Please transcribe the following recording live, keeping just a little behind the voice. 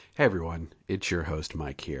Hey everyone, it's your host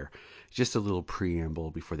Mike here. Just a little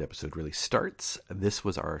preamble before the episode really starts. This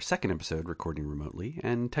was our second episode recording remotely,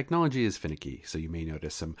 and technology is finicky, so you may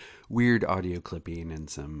notice some weird audio clipping and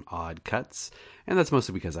some odd cuts, and that's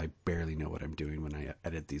mostly because I barely know what I'm doing when I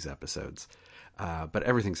edit these episodes. But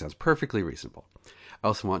everything sounds perfectly reasonable. I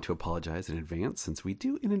also want to apologize in advance since we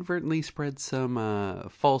do inadvertently spread some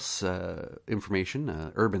false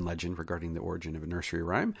information, urban legend regarding the origin of a nursery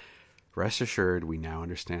rhyme. Rest assured, we now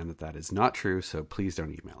understand that that is not true, so please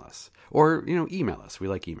don't email us. Or, email us. We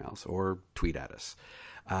like emails. Or tweet at us.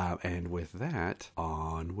 And with that,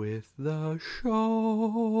 on with the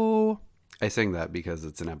show. I sing that because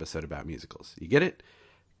it's an episode about musicals. You get it?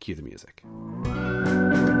 Cue the music.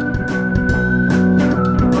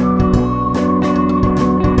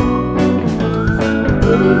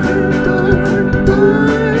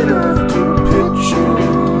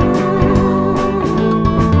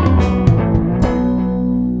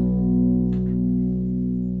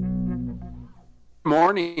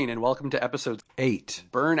 Morning and welcome to episode 8,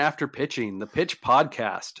 Burn After Pitching, the Pitch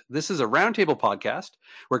Podcast. This is a roundtable podcast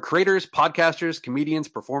where creators, podcasters, comedians,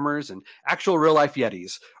 performers, and actual real-life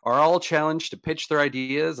Yetis are all challenged to pitch their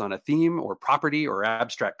ideas on a theme or property or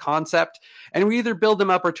abstract concept, and we either build them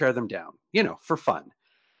up or tear them down, for fun.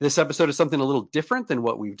 This episode is something a little different than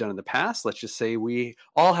what we've done in the past. Let's just say we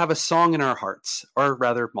all have a song in our hearts, or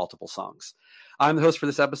rather multiple songs. I'm the host for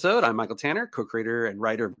this episode. I'm Michael Tanner, co-creator and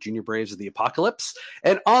writer of Junior Braves of the Apocalypse.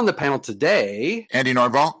 And on the panel today, Andy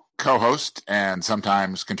Nordvall, co-host and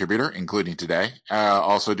sometimes contributor, including today.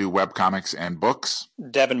 Also do webcomics and books.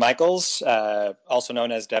 Devin Michaels, also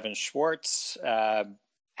known as Devin Schwartz,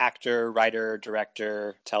 actor, writer,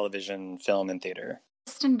 director, television, film, and theater.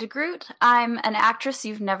 Kristen DeGroot. I'm an actress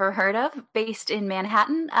you've never heard of, based in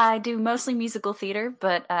Manhattan. I do mostly musical theater,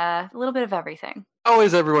 but a little bit of everything. How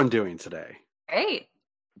is everyone doing today?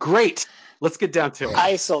 Great. Let's get down to it.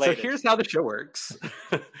 Isolated. So here's how the show works.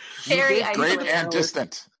 Very Great and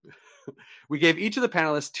distant. We gave each of the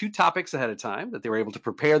panelists 2 topics ahead of time that they were able to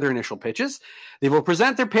prepare their initial pitches. They will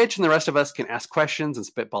present their pitch, and the rest of us can ask questions and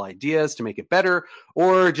spitball ideas to make it better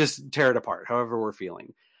or just tear it apart, however we're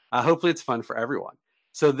feeling. Hopefully it's fun for everyone.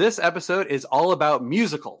 So this episode is all about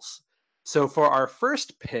musicals. So for our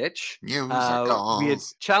first pitch, we had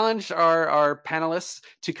challenged our panelists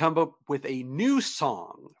to come up with a new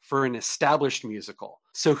song for an established musical.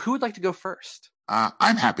 So who would like to go first?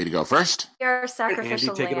 I'm happy to go first. You're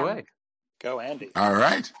sacrificial Andy, take it away. Go, Andy. All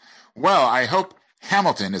right. Well, I hope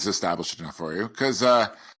Hamilton is established enough for you because, I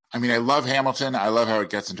love Hamilton. I love how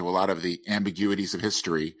it gets into a lot of the ambiguities of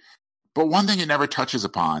history. But one thing it never touches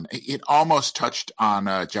upon, it almost touched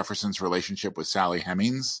on Jefferson's relationship with Sally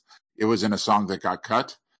Hemings. It was in a song that got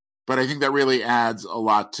cut. But I think that really adds a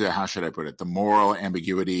lot to, how should I put it, the moral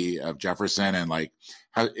ambiguity of Jefferson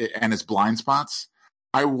and his blind spots.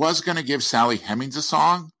 I was going to give Sally Hemings a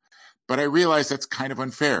song, but I realized that's kind of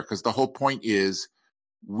unfair because the whole point is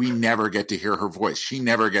we never get to hear her voice. She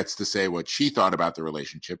never gets to say what she thought about the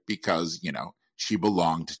relationship because, she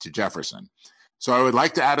belonged to Jefferson. So I would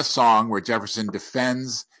like to add a song where Jefferson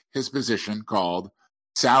defends his position called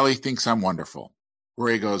Sally Thinks I'm Wonderful,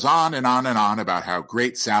 where he goes on and on and on about how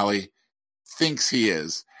great Sally thinks he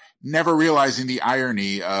is, never realizing the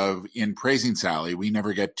irony of, in praising Sally, we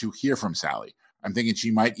never get to hear from Sally. I'm thinking she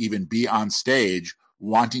might even be on stage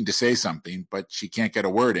wanting to say something, but she can't get a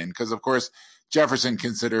word in because, of course, Jefferson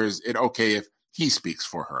considers it okay if he speaks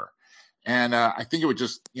for her. And I think it would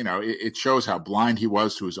just, it shows how blind he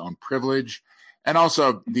was to his own privilege and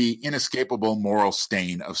also the inescapable moral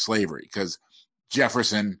stain of slavery because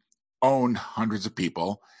Jefferson owned hundreds of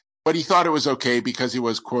people, but he thought it was okay because he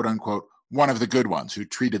was, quote unquote, one of the good ones who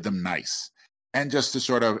treated them nice. And just to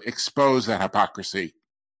sort of expose that hypocrisy,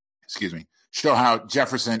 show how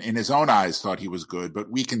Jefferson in his own eyes thought he was good, but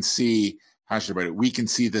we can see, we can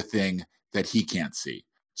see the thing that he can't see.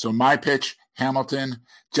 So my pitch, Hamilton,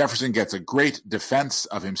 Jefferson gets a great defense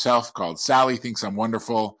of himself called Sally Thinks I'm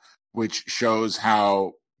Wonderful, which shows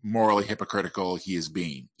how morally hypocritical he is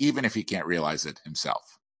being, even if he can't realize it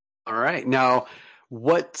himself. All right. Now,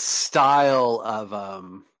 what style of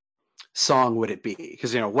song would it be?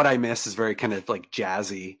 Because, What I Miss is very kind of like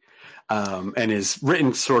jazzy and is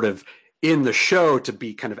written sort of in the show to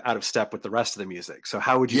be kind of out of step with the rest of the music. So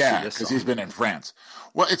how would you see this song? Yeah, because he's been in France.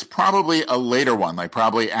 Well, it's probably a later one, like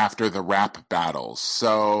probably after the rap battles.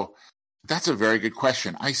 So that's a very good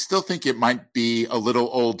question. I still think it might be a little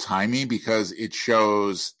old-timey because it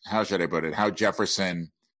shows, how should I put it, how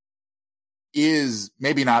Jefferson is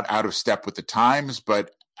maybe not out of step with the times,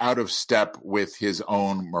 but out of step with his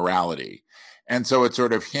own morality. And so it's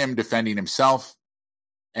sort of him defending himself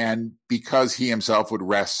And because he himself would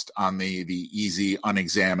rest on the easy,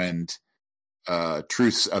 unexamined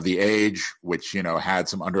truths of the age, which, had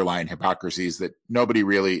some underlying hypocrisies that nobody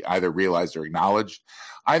really either realized or acknowledged,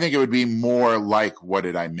 I think it would be more like What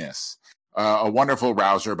Did I Miss? A wonderful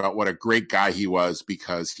rouser about what a great guy he was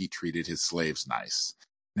because he treated his slaves nice,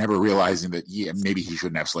 never realizing that maybe he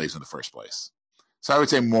shouldn't have slaves in the first place. So I would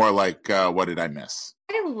say more like What Did I Miss?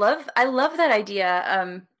 I love that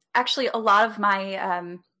idea. Actually, a lot of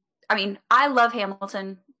my, I love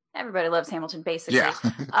Hamilton. Everybody loves Hamilton, basically. Yeah.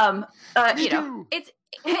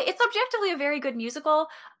 It's objectively a very good musical.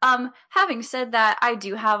 Having said that, I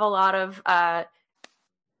do have a lot of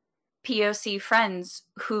POC friends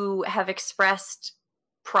who have expressed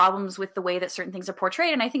problems with the way that certain things are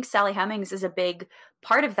portrayed, and I think Sally Hemings is a big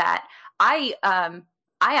part of that. I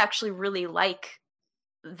actually really like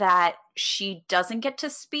that she doesn't get to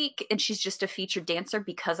speak and she's just a featured dancer,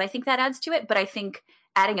 because I think that adds to it. But I think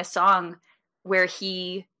adding a song where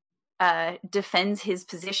he defends his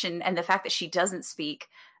position and the fact that she doesn't speak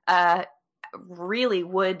really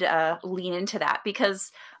would lean into that,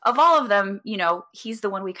 because of all of them, he's the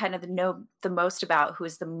one we kind of know the most about, who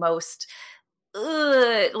is the most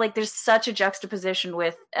there's such a juxtaposition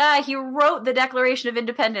with he wrote the Declaration of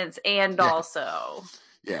Independence and also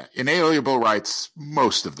inalienable rights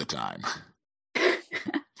most of the time.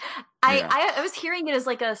 I was hearing it as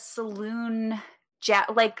like a saloon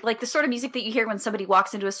like the sort of music that you hear when somebody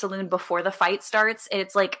walks into a saloon before the fight starts, and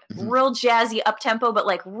it's like real jazzy up tempo, but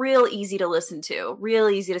like real easy to listen to, real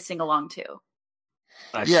easy to sing along to.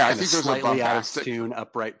 I think there's slightly out of tune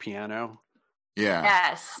upright piano. Yeah.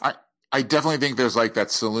 Yes. I definitely think there's like that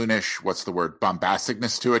saloonish, what's the word,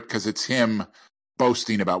 bombasticness to it, because it's him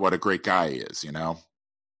boasting about what a great guy he is, It's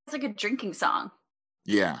like a drinking song.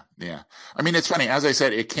 Yeah. I mean, it's funny. As I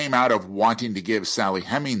said, it came out of wanting to give Sally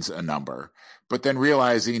Hemings a number, but then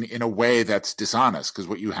realizing in a way that's dishonest, because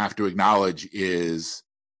what you have to acknowledge is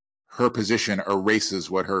her position erases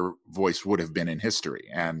what her voice would have been in history.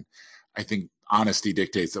 And I think honesty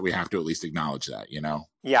dictates that we have to at least acknowledge that,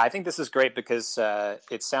 Yeah, I think this is great because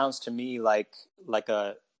it sounds to me like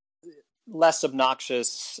a less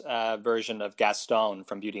obnoxious version of Gaston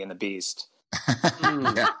from Beauty and the Beast.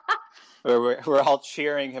 Yeah. We're all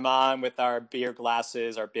cheering him on with our beer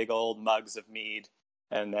glasses, our big old mugs of mead.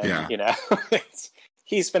 And then,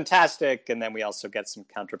 he's fantastic. And then we also get some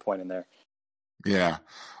counterpoint in there. Yeah.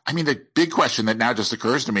 I mean, the big question that now just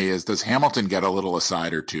occurs to me is, does Hamilton get a little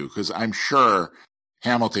aside or two? Because I'm sure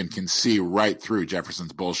Hamilton can see right through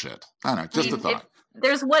Jefferson's bullshit. I don't know, just a thought.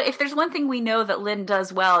 If there's one thing we know that Lynn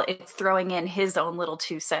does well, it's throwing in his own little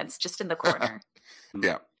 2 cents just in the corner.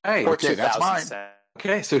 Yeah. Hey, okay, that's mine.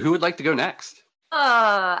 Okay, so who would like to go next?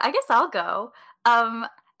 I guess I'll go.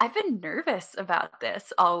 I've been nervous about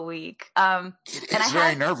this all week. It's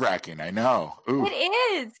very nerve-wracking, I know. Ooh. It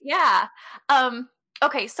is, yeah.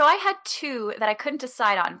 Okay, so I had 2 that I couldn't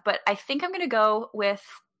decide on, but I think I'm going to go with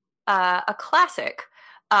a classic,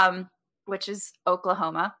 which is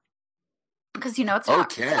Oklahoma, because it's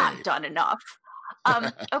not done enough.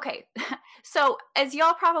 Okay, so as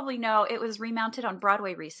y'all probably know, it was remounted on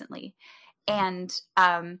Broadway recently, and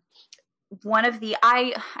one of the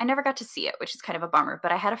I never got to see it, which is kind of a bummer,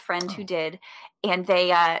 but I had a friend who did, and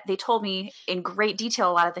they told me in great detail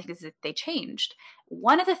a lot of the things that they changed.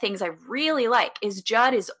 One of the things I really like is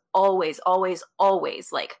Judd is always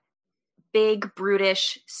like big,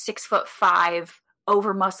 brutish, 6'5",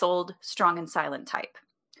 over-muscled, strong and silent type.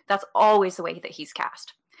 That's always the way that he's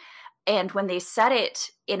cast. And when they set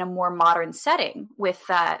it in a more modern setting with,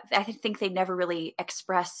 I think they never really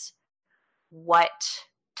express what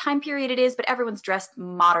time period it is, but everyone's dressed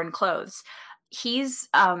modern clothes. He's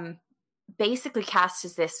basically cast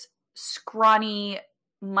as this scrawny,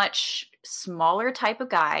 much smaller type of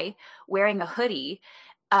guy wearing a hoodie.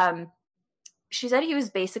 She said he was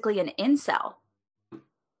basically an incel.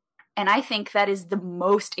 And I think that is the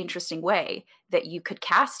most interesting way that you could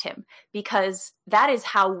cast him, because that is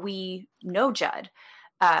how we know Judd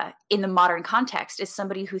in the modern context, is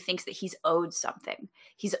somebody who thinks that he's owed something.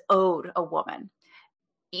 He's owed a woman.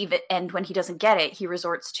 And when he doesn't get it, he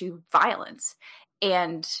resorts to violence.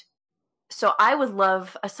 And so I would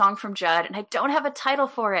love a song from Judd, and I don't have a title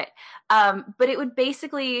for it. But it would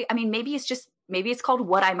basically, maybe it's called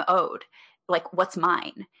What I'm Owed, like what's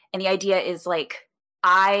mine. And the idea is like,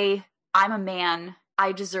 I'm a man,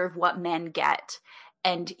 I deserve what men get.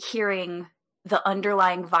 And hearing the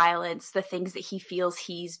underlying violence, the things that he feels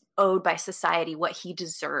he's owed by society, what he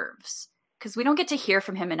deserves. Because we don't get to hear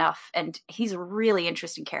from him enough, and he's a really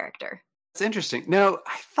interesting character. It's interesting. No,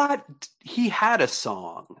 I thought he had a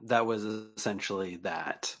song that was essentially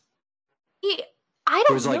that. I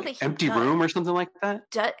There was don't know like that he empty does. room or something like that.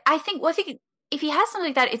 I think if he has something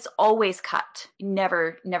like that, it's always cut.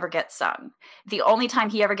 Never gets sung. The only time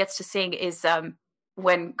he ever gets to sing is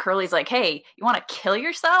when Curly's like, "Hey, you want to kill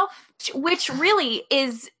yourself?" Which really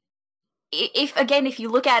is, if you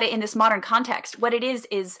look at it in this modern context, what it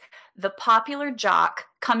is the popular jock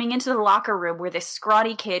coming into the locker room where this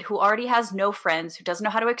scrawny kid who already has no friends, who doesn't know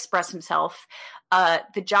how to express himself,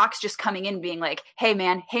 the jock's just coming in being like, hey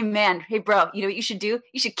man, hey bro, you know what you should do?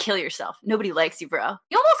 You should kill yourself. Nobody likes you, bro.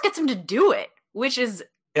 He almost gets him to do it, which is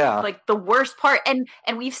like the worst part. And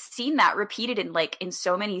we've seen that repeated in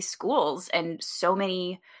so many schools and so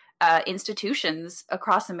many institutions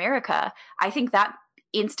across America. I think that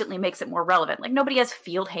instantly makes it more relevant. Like, nobody has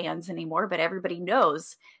field hands anymore, but everybody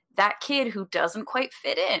knows that kid who doesn't quite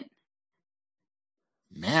fit in.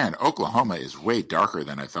 Man, Oklahoma is way darker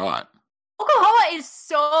than I thought. Oklahoma is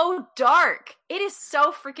so dark. It is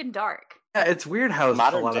so freaking dark. Yeah, it's weird how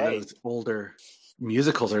Modern a lot day. of those older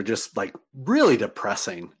musicals are just like really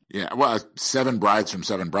depressing. Yeah, well, Seven Brides from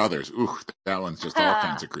Seven Brothers. Ooh, that one's just all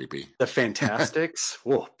kinds of creepy. The Fantastics.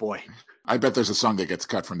 Oh boy. I bet there's a song that gets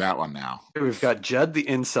cut from that one now. We've got Judd the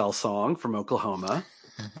Incel song from Oklahoma.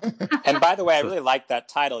 And by the way, I really like that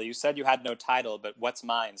title. You said you had no title, but What's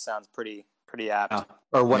Mine sounds pretty apt.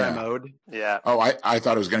 Or What I'm Owed. Yeah. Oh, I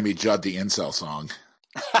thought it was going to be Judd the Incel song.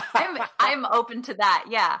 I'm open to that.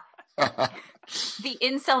 Yeah. The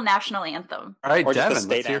Incel National Anthem. All right, or Devin, just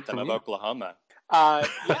the state anthem of Oklahoma.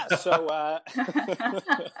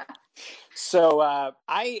 So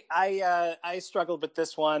I struggled with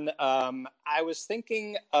this one. I was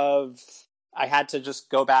thinking of, I had to just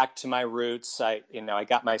go back to my roots. I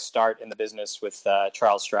got my start in the business with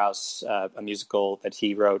Charles Strauss, a musical that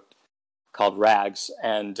he wrote called Rags,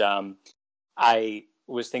 and I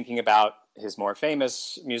was thinking about his more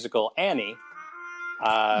famous musical Annie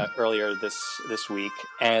earlier this week,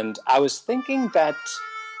 and I was thinking that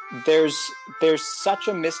there's such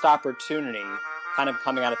a missed opportunity, kind of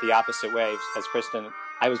coming out at the opposite way as Kristen.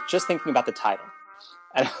 I was just thinking about the title,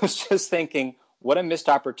 and I was just thinking, what a missed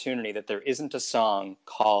opportunity that there isn't a song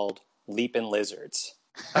called Leapin' Lizards,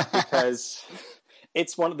 because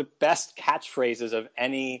it's one of the best catchphrases of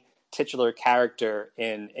any titular character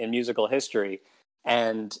in musical history,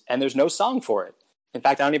 and there's no song for it. In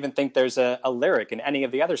fact, I don't even think there's a lyric in any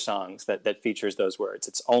of the other songs that features those words.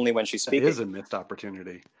 It's only when she's speaking. It is a missed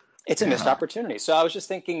opportunity. It's a missed opportunity. So I was just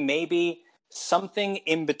thinking maybe something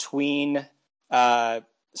in between,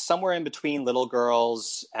 somewhere in between Little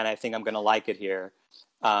Girls and I Think I'm Gonna Like It Here.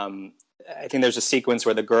 I think there's a sequence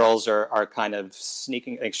where the girls are kind of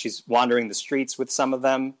sneaking, like she's wandering the streets with some of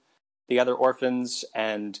them, the other orphans,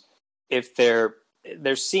 and if they're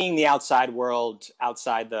seeing the outside world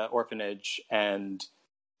outside the orphanage and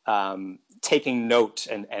taking note,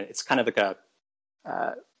 and it's kind of like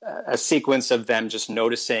a sequence of them just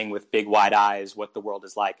noticing with big wide eyes what the world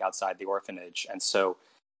is like outside the orphanage. And so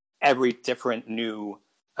every different new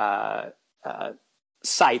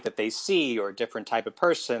sight that they see or different type of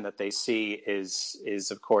person that they see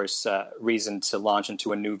is of course reason to launch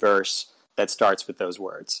into a new verse that starts with those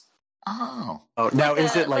words. Oh, now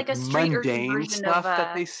is it like a mundane stuff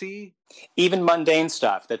that they see? Even mundane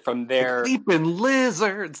stuff that from their Leaping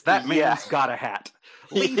lizards. That man's got a hat.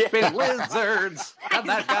 Leaping lizards. How'd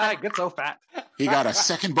that guy get so fat? He got a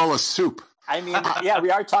second bowl of soup. I mean, yeah, we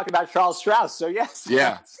are talking about Charles Strauss, so yes.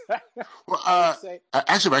 Yeah. Well, actually,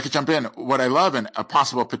 if I could jump in, what I love and a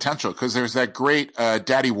possible potential, because there's that great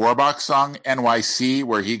Daddy Warbucks song, NYC,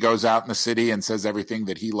 where he goes out in the city and says everything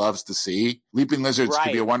that he loves to see. Leaping Lizards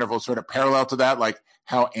could be a wonderful sort of parallel to that, like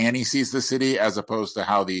how Annie sees the city as opposed to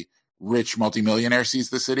how the rich multimillionaire sees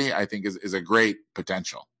the city, I think is a great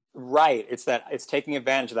potential. Right. It's taking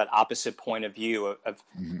advantage of that opposite point of view of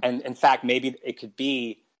and in fact, maybe it could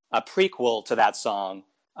be a prequel to that song,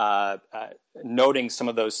 noting some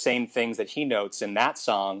of those same things that he notes in that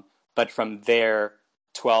song, but from their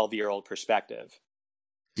 12-year-old perspective.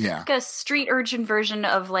 Yeah. Like a street urchin version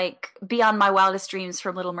of like Beyond My Wildest Dreams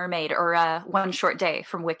from Little Mermaid or One Short Day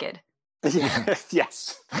from Wicked.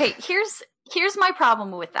 Yes. Okay, here's my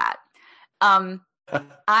problem with that.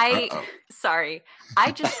 I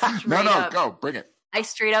just straight up, go, bring it. I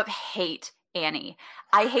straight up hate Annie.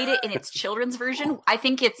 I hate it in its children's version. I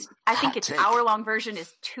think its hour-long version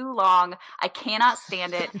is too long. I cannot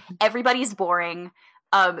stand it. Everybody's boring.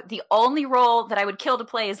 The only role that I would kill to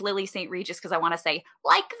play is Lily St. Regis because I want to say,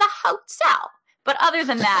 like the hotel. But other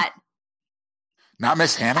than that... Not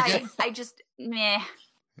Miss Hannigan? I just, meh.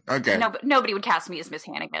 Okay. No, but nobody would cast me as Miss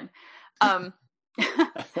Hannigan.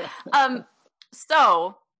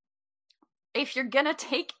 So if you're gonna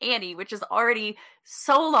take Annie, which is already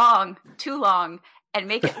so long, too long, and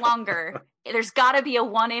make it longer, there's got to be a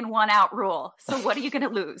 1 in, 1 out rule. So what are you gonna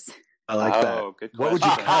lose? I like that. Good what would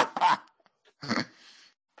you cut?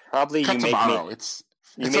 Probably Cut You Make Tomorrow. Me. It's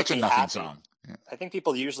Make such a Me nothing Happy. song. Yeah. I think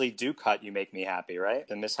people usually do cut You Make Me Happy, right?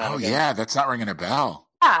 The Miss Hannigan. Oh yeah, that's not ringing a bell.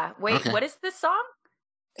 Yeah. Wait, Okay. what is this song?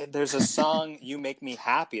 There's a song You Make Me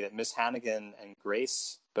Happy that Miss Hannigan and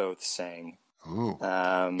Grace both sang. Ooh.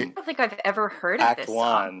 I don't think I've ever heard of Act this 1.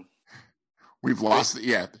 song. We've lost it.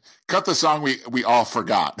 Yeah. Cut the song we all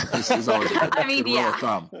forgot. This is always a good, I mean, good rule of yeah.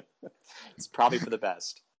 thumb. It's probably for the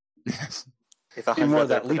best. Yes. If Be 100 more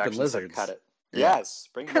of other that Leapin' productions have Lizards. cut it. Yeah. Yes,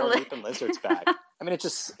 bring more Leapin' Lizards back. I mean,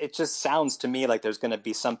 it just sounds to me like there's going to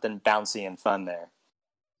be something bouncy and fun there.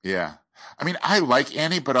 Yeah. I mean, I like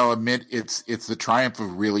Annie, but I'll admit it's the triumph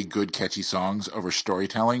of really good, catchy songs over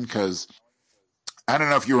storytelling. Because I don't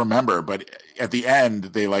know if you remember, but at the end,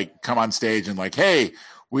 they like come on stage and like, hey,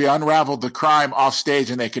 we unraveled the crime off stage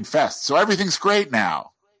and they confessed. So everything's great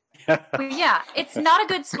now. But yeah, it's not a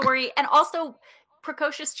good story. And also,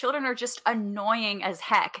 precocious children are just annoying as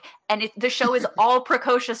heck. And the show is all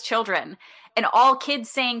precocious children. And all kids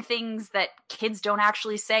saying things that kids don't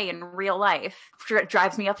actually say in real life. It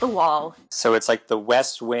drives me up the wall. So it's like the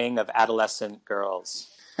West Wing of adolescent girls.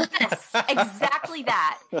 Yes, exactly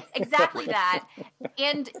that. Exactly that.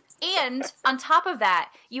 And on top of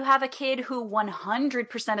that, you have a kid who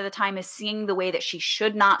 100% of the time is singing the way that she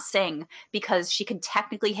should not sing because she can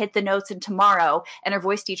technically hit the notes in Tomorrow, and her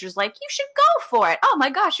voice teacher's like, you should go for it. Oh my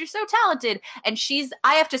gosh, you're so talented. And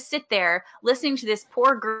I have to sit there listening to this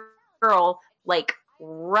poor girl like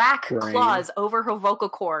rack claws over her vocal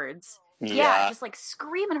cords. Yeah, just like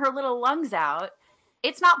screaming her little lungs out.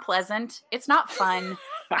 It's not pleasant. It's not fun.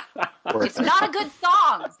 It's not a good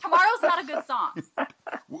song. Tomorrow's not a good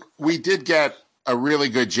song. We did get a really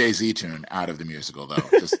good Jay-Z tune out of the musical, though.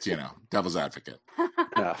 Just, devil's advocate.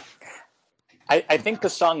 Yeah. I think the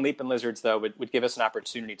song Leapin' Lizards, though, would give us an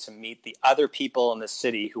opportunity to meet the other people in the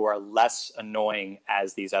city who are less annoying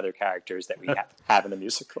as these other characters that we have in the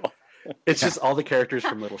musical. It's just all the characters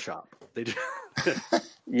from Little Shop. They just...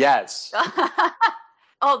 Yes.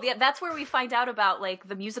 Oh, yeah, that's where we find out about, like,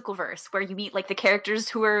 the musical verse, where you meet, like, the characters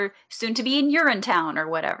who are soon to be in Urinetown or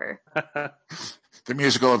whatever. The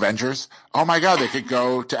musical Avengers. Oh, my God, they could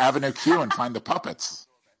go to Avenue Q and find the puppets.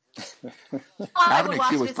 Avenue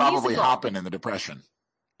Q was probably musical. hopping in the Depression.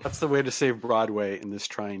 That's the way to save Broadway in this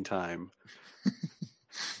trying time.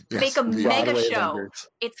 Yes, Make a mega Broadway show. Avengers.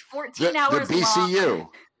 It's 14 hours the BCU. long.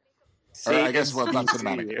 Or I guess, well, not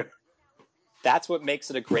cinematic. That's what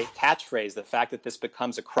makes it a great catchphrase, the fact that this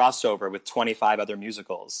becomes a crossover with 25 other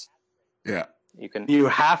musicals. Yeah. You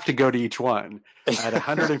have to go to each one at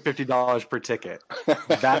 $150 per ticket.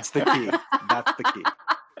 That's the key. That's the key.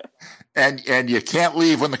 And you can't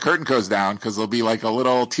leave when the curtain goes down because there'll be like a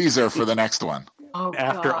little teaser for the next one. Oh,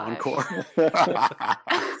 After gosh. encore.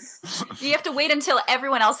 You have to wait until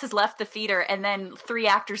everyone else has left the theater, and then 3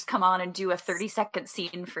 actors come on and do a 30-second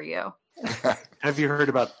scene for you. Have you heard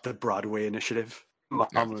about the Broadway initiative?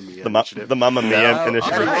 Mamma Mia initiative. The Mamma Mia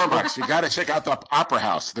initiative. Every Warbucks, you got to check out the Opera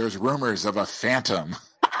House. There's rumors of a phantom.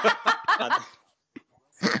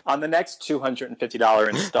 On the next $250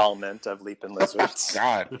 installment of Leapin' Lizards.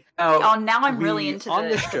 God. Oh, now I'm really into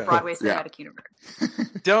the show, Broadway Cinematic Universe.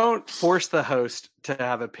 Don't force the host to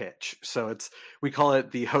have a pitch. So we call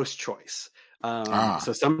it the host choice.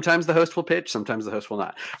 So sometimes the host will pitch, sometimes the host will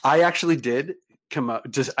not. I actually did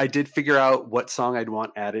I did figure out what song I'd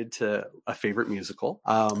want added to a favorite musical.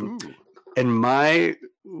 And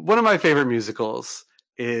one of my favorite musicals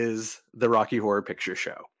is the Rocky Horror Picture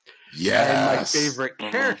Show. Yes. And my favorite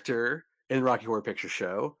character in Rocky Horror Picture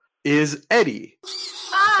Show is Eddie.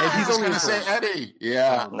 And he's I was only going to say Eddie.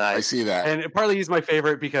 Yeah, Nice. I see that. And partly he's my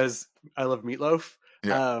favorite because I love Meatloaf,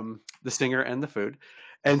 Yeah. the singer and the food.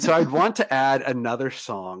 And so I'd want to add another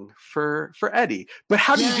song for Eddie. But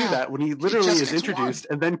how do you do that when he literally just is gets introduced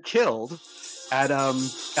and then killed at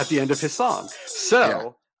the end of his song?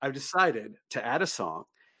 So I've decided to add a song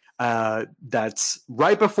that's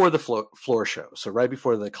right before the floor show, so right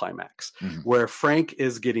before the climax, where Frank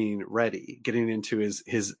is getting into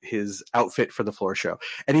his outfit for the floor show,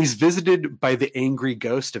 and he's visited by the angry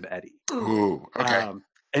ghost of Eddie. Ooh, okay.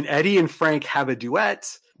 And Eddie and Frank have a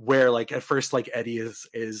duet where, like, at first, like, Eddie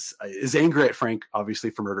is angry at Frank, obviously,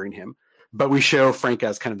 for murdering him. But we show Frank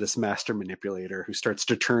as kind of this master manipulator who starts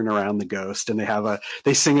to turn around the ghost, and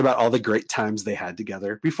they sing about all the great times they had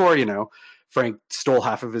together before, Frank stole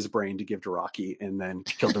half of his brain to give to Rocky and then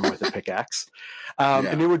killed him with a pickaxe.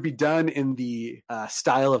 And it would be done in the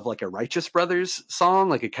style of like a Righteous Brothers song,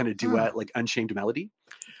 like a kind of duet, like Unchained Melody.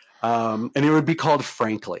 And it would be called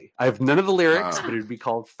Frankly. I have none of the lyrics, but it would be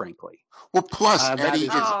called Frankly. Well, plus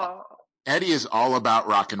Oh. Eddie is all about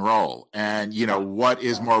rock and roll. And, what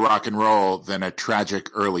is more rock and roll than a tragic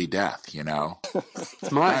early death,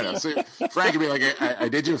 It's mine. I know. So Frank would be like, I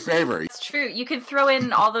did you a favor. It's true. You could throw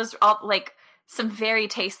in some very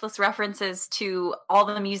tasteless references to all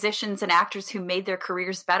the musicians and actors who made their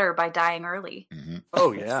careers better by dying early. Mm-hmm.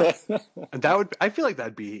 Oh, yeah. And I feel like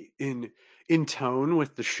that'd be in tone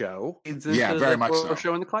with the show. Yeah, very much so.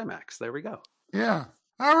 Show in the climax. There we go. Yeah.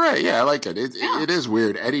 All right. Yeah, I like it. It is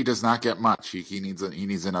weird. Eddie does not get much. He needs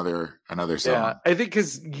another song. Yeah, I think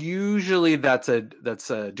because usually that's a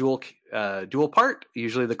dual part.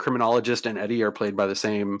 Usually the criminologist and Eddie are played by the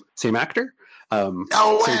same actor.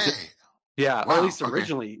 No way. Yeah, Wow, or at least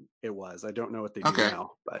originally it was. I don't know what they do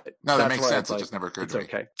now, but no, that makes sense. It just never occurred to me.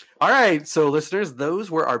 Okay. All right, so listeners, those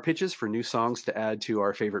were our pitches for new songs to add to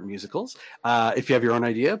our favorite musicals. If you have your own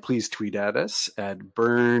idea, please tweet at us at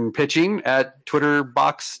Burn Pitching at Twitter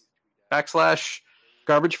 /garbage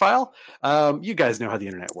file. You guys know how the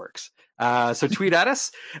internet works. So tweet at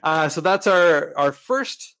us. So that's our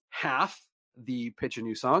first half. The pitch a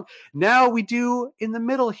new song. Now we do in the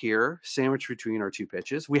middle here, sandwiched between our two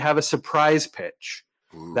pitches, we have a surprise pitch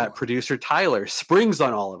that producer Tyler springs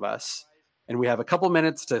on all of us. And we have a couple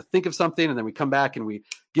minutes to think of something, and then we come back and we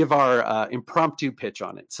give our impromptu pitch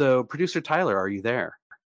on it. So producer Tyler, are you there?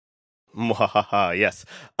 Yes.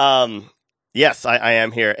 Yes, I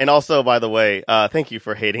am here. And also, by the way, thank you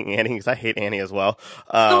for hating Annie, because I hate Annie as well.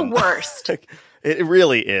 The worst. It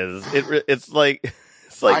really is. It's like...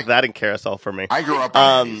 It's like that in Carousel for me. I grew up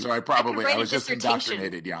on Eddie, so I was just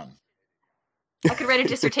indoctrinated young. I could write a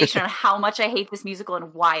dissertation on how much I hate this musical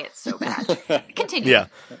and why it's so bad. Continue. Yeah.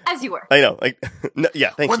 As you were. I know. Thank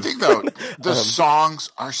you. One thing, though, the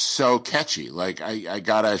songs are so catchy. Like, I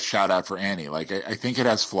got a shout out for Annie. Like, I think it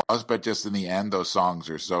has flaws, but just in the end, those songs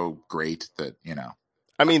are so great that,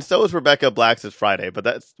 I mean, so is Rebecca Black's It's Friday, but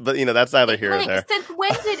that's neither here nor there.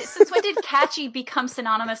 Since when did catchy become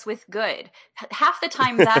synonymous with good? Half the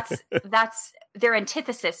time that's their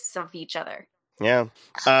antithesis of each other. Yeah.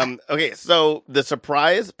 Okay, so the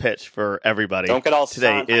surprise pitch for everybody Don't get all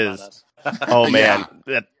today is oh man,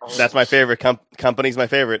 that's my favorite company's my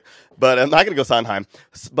favorite, but I'm not going to go Sondheim.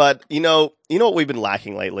 But you know what we've been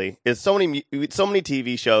lacking lately is so many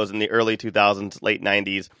TV shows in the early 2000s, late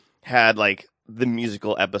 90s had like the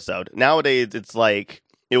musical episode. Nowadays it's like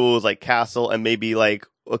it was like Castle and maybe like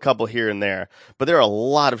a couple here and there, but there are a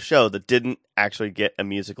lot of shows that didn't actually get a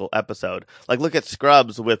musical episode. Like look at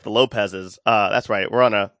Scrubs with the Lopez's. That's right, we're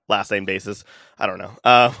on a last name basis. I don't know.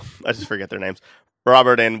 I just forget their names.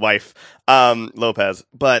 Robert and wife Lopez.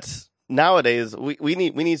 But nowadays we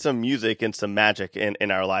need some music and some magic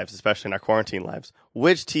in our lives, especially in our quarantine lives.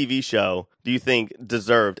 Which TV show do you think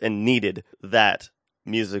deserved and needed that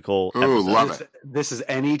musical episode? Love it. This is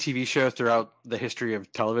any TV show throughout the history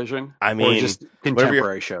of television? I mean, or just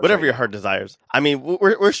contemporary shows? Whatever your heart desires. I mean,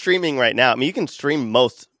 we're streaming right now. I mean, you can stream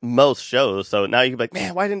most shows, so now you can be like,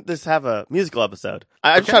 man, why didn't this have a musical episode?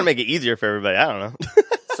 I'm trying to make it easier for everybody. I don't know.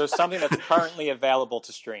 So something that's currently available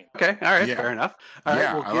to stream. Okay, all right, fair enough. All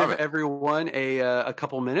right, we'll give it. everyone a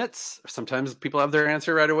couple minutes. Sometimes people have their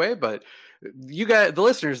answer right away, but you guys, the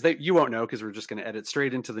listeners, you won't know because we're just going to edit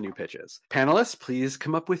straight into the new pitches. Panelists, please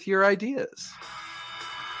come up with your ideas.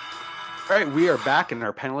 All right, we are back, and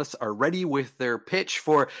our panelists are ready with their pitch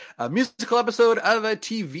for a musical episode of a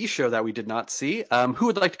TV show that we did not see. Who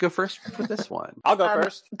would like to go first for this one? I'll go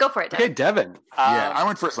first. Go for it, Devin. Okay, Devin. I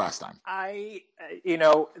went first last time.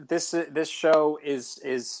 This show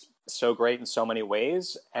is so great in so many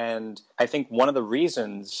ways, and I think one of the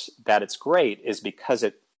reasons that it's great is because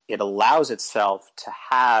it allows itself to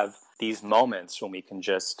have these moments when we can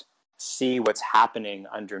just see what's happening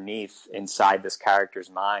underneath inside this character's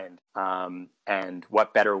mind, and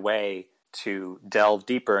what better way to delve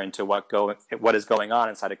deeper into what is going on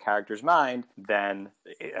inside a character's mind than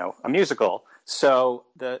a musical. So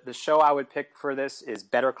the show I would pick for this is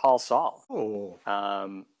Better Call Saul. Oh.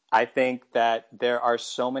 I think that there are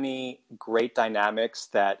so many great dynamics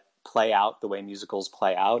that play out the way musicals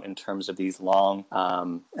play out in terms of these long,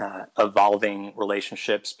 evolving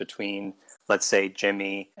relationships between, let's say,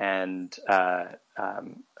 Jimmy and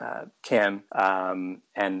Kim,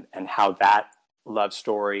 and how that love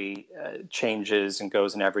story changes and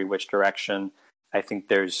goes in every which direction. I think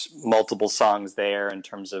there's multiple songs there in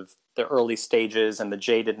terms of the early stages and the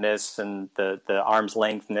jadedness and the arm's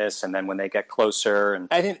lengthness, and then when they get closer. And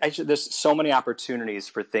I think there's so many opportunities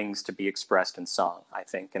for things to be expressed in song, I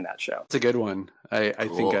think, in that show. It's a good one. I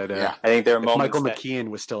think Cool. Yeah. I think there are if moments Michael that, McKean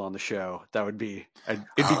was still on the show, that would be it'd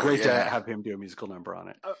be great to have him do a musical number on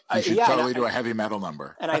it. You should totally do a heavy metal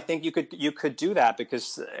number. And I think you could do that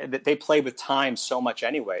because they play with time so much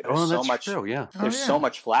anyway. There's so much. True, yeah. There's so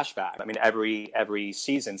much flashback. I mean, every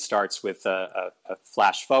season starts with a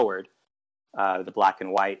flash forward, the black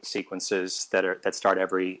and white sequences that start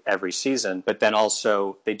every season. But then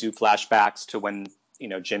also they do flashbacks to when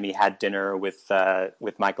Jimmy had dinner with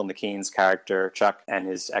Michael McKean's character Chuck and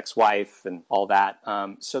his ex-wife and all that.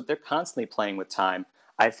 So they're constantly playing with time.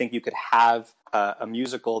 I think you could have a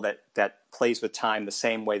musical that plays with time the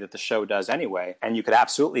same way that the show does anyway, and you could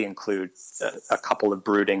absolutely include a couple of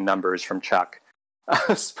brooding numbers from Chuck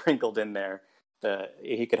sprinkled in there.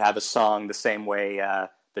 He could have a song the same way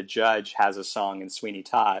the judge has a song in Sweeney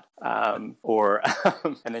Todd, and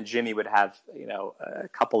then Jimmy would have a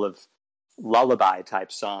couple of lullaby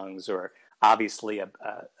type songs, or obviously a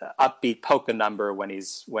upbeat polka number when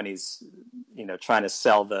he's trying to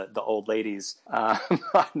sell the old ladies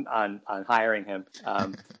on hiring him.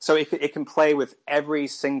 So it can play with every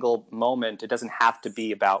single moment. It doesn't have to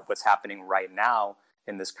be about what's happening right now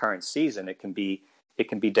in this current season. It can be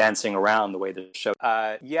dancing around the way the show.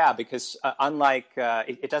 Because unlike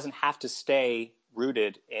it doesn't have to stay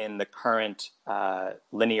rooted in the current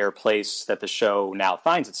linear place that the show now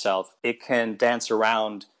finds itself. It can dance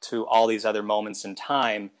around to all these other moments in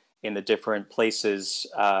time in the different places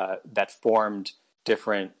that formed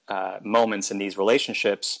different moments in these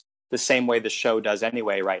relationships, the same way the show does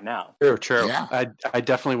anyway right now. True. Yeah. I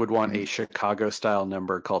definitely would want a Chicago-style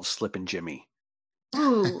number called Slippin' Jimmy.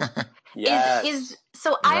 Ooh. Yes.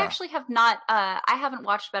 I actually have not, I haven't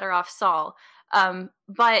watched Better Off Saul,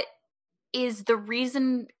 but is the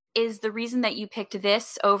reason that you picked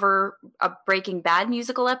this over a Breaking Bad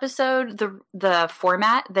musical episode the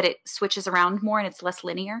format, that it switches around more and it's less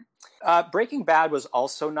linear? Breaking Bad was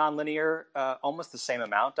also nonlinear, almost the same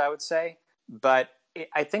amount, I would say. But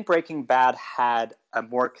I think Breaking Bad had a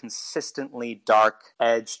more consistently dark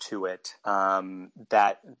edge to it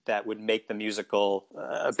that would make the musical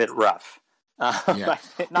a bit rough. Not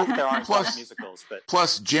that there aren't musicals, but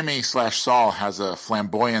plus Jimmy/Saul has a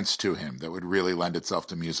flamboyance to him that would really lend itself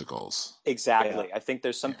to musicals. Exactly. Yeah. I think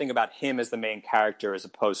there's something about him as the main character as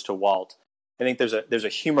opposed to Walt. I think there's a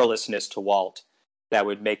humorlessness to Walt that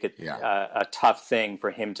would make it a tough thing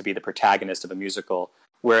for him to be the protagonist of a musical,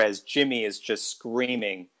 whereas Jimmy is just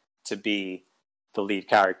screaming to be the lead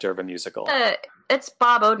character of a musical. It's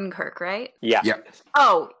Bob Odenkirk, right? Yeah. Yep.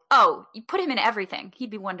 Oh, you put him in everything. He'd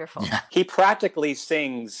be wonderful. Yeah. He practically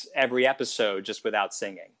sings every episode just without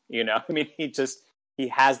singing. I mean, he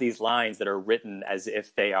has these lines that are written as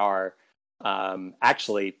if they are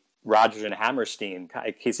actually Rodgers and Hammerstein,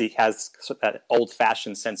 because he has that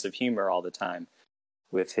old-fashioned sense of humor all the time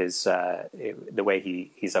with his the way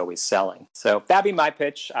he's always selling. So that'd be my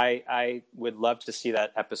pitch. I would love to see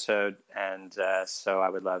that episode, and so I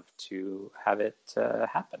would love to have it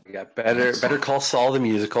happen. We got Better Call Saul the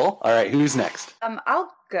musical. All right, who's next?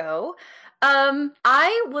 I'll go.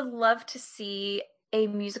 I would love to see a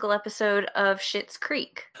musical episode of Schitt's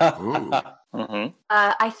Creek. Mm-hmm.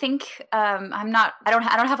 I think I don't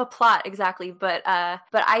have a plot exactly, but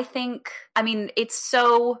I think, I mean, it's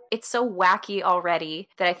so wacky already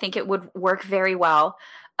that I think it would work very well.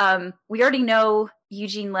 We already know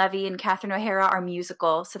Eugene Levy and Catherine O'Hara are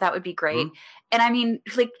musical, so that would be great. Mm-hmm. And I mean,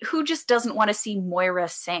 like, who just doesn't want to see Moira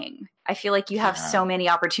sing? I feel like you have so many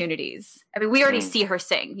opportunities. I mean, we already see her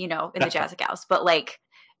sing, in the Jazz House, but like,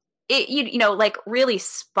 like really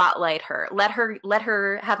spotlight her. Let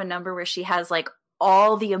her have a number where she has like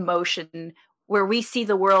all the emotion, where we see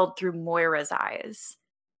the world through Moira's eyes,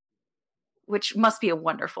 which must be a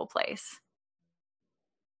wonderful place.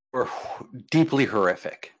 Or deeply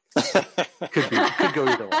horrific. could go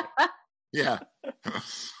either way. Yeah.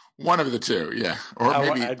 One of the two, yeah. Or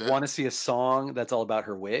maybe I'd want to see a song that's all about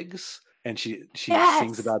her wigs, and she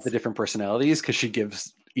sings about the different personalities, because she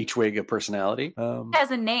gives each wig a personality.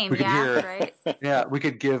 Has a name, right? Yeah, we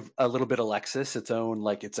could give a little bit Alexis its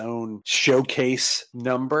own showcase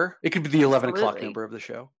number. It could be the 11 o'clock number of the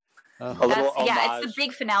show. A little homage. It's the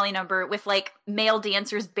big finale number with like male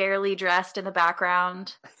dancers barely dressed in the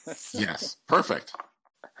background. Yes, perfect.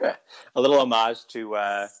 A little homage to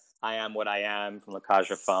I Am What I Am from La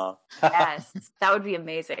Cage aux Folles. Yes, that would be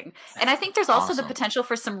amazing. And I think there's also the potential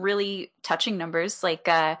for some really touching numbers, like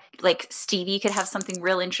Stevie could have something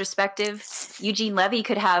real introspective. Eugene Levy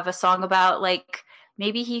could have a song about like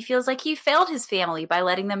maybe he feels like he failed his family by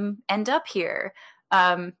letting them end up here.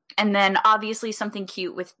 And then obviously something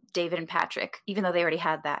cute with David and Patrick, even though they already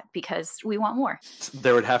had that, because we want more.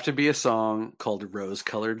 There would have to be a song called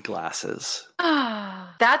Rose-Colored Glasses.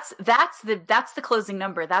 That's the closing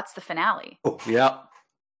number. That's the finale. Oh, yeah.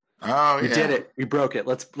 Oh, We yeah. did it. We broke it.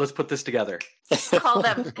 Let's put this together. Call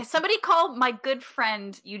them. Somebody call my good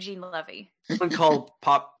friend Eugene Levy. Someone called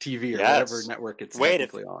Pop TV or whatever network it's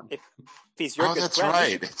technically on. If he's your good that's friend.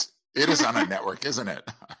 right. It is on a network, isn't it?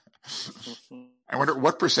 I wonder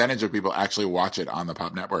what percentage of people actually watch it on the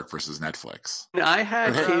Pop Network versus Netflix. I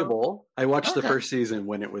had cable. I watched the Okay. first season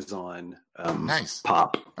when it was on Nice.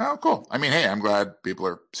 Pop. Oh, cool. I mean, hey, I'm glad people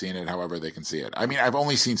are seeing it however they can see it. I mean, I've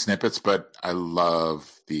only seen snippets, but I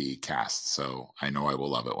love the cast, so I know I will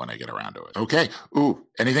love it when I get around to it. Okay. Ooh,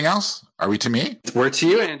 anything else? Are we to me? We're to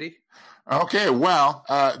you, Andy. Okay, well,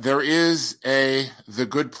 there is The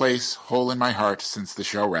Good Place hole in my heart since the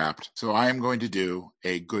show wrapped, so I am going to do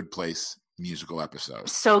a Good Place musical episode.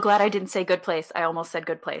 So glad I didn't say Good Place. I almost said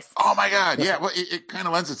Good Place. Oh my God. Yeah. Well, it kind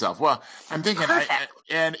of lends itself. Well, I'm thinking,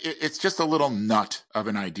 it's just a little nut of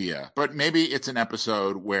an idea, but maybe it's an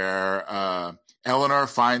episode where, Eleanor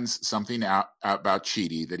finds something out about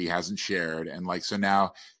Chidi that he hasn't shared. And so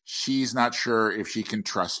now she's not sure if she can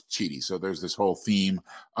trust Chidi. So there's this whole theme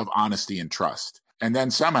of honesty and trust. And then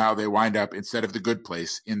somehow they wind up, instead of the good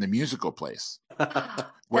place, in the musical place.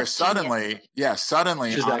 Where suddenly, Which is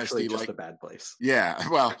honesty, actually just a bad place. Yeah,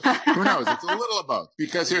 well, who knows? It's a little of both.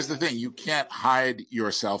 Because here's the thing. You can't hide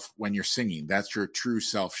yourself when you're singing. That's your true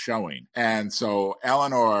self showing. And so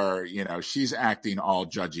Eleanor, she's acting all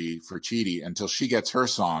judgy for Chidi until she gets her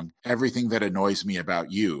song, Everything That Annoys Me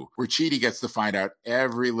About You, where Chidi gets to find out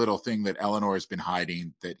every little thing that Eleanor has been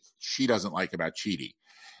hiding that she doesn't like about Chidi.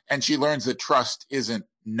 And she learns that trust isn't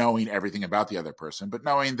knowing everything about the other person, but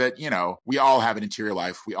knowing that, we all have an interior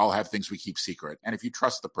life. We all have things we keep secret. And if you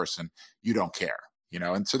trust the person, you don't care,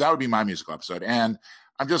 And so that would be my musical episode. And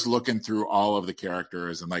I'm just looking through all of the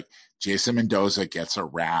characters, and Jason Mendoza gets a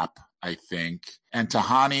rap, I think. And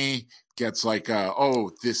Tahani gets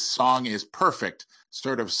this song is perfect,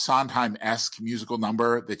 sort of Sondheim-esque musical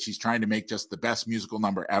number that she's trying to make just the best musical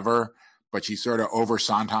number ever. But she's sort of over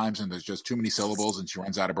Sondheim's, and there's just too many syllables, and she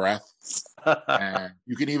runs out of breath. And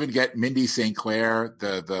you can even get Mindy St. Clair,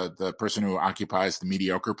 the person who occupies the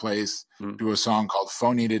mediocre place, do a song called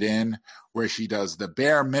Phoning It In, where she does the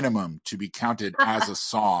bare minimum to be counted as a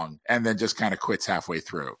song, and then just kind of quits halfway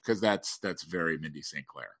through, because that's very Mindy St.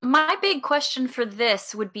 Clair. My big question for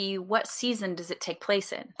this would be, what season does it take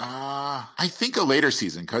place in? I think a later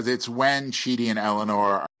season, because it's when Chidi and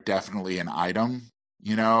Eleanor are definitely an item.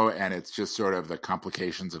 And it's just sort of the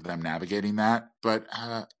complications of them navigating that. But,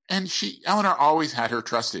 and Eleanor always had her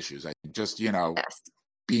trust issues, I think, just, Yes.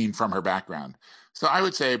 being from her background. So I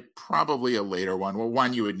would say probably a later one. Well,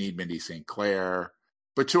 one, you would need Mindy St. Clair.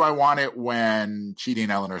 But two, I want it when Chidi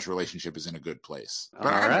and Eleanor's relationship is in a good place.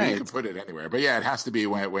 But you can put it anywhere. But yeah, it has to be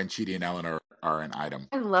when Chidi and Eleanor are an item.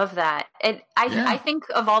 I love that. And I think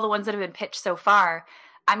of all the ones that have been pitched so far,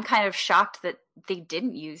 I'm kind of shocked that they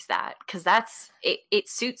didn't use that, because it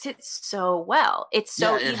suits it so well. It's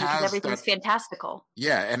so easy because everything's fantastical.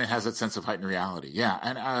 Yeah, and it has that sense of heightened reality. Yeah,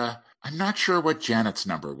 and I'm not sure what Janet's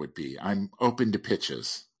number would be. I'm open to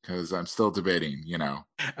pitches because I'm still debating,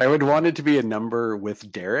 I would want it to be a number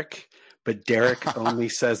with Derek, but Derek only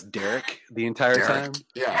says Derek the entire time.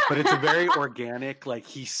 Yeah. But it's a very organic,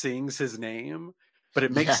 he sings his name, but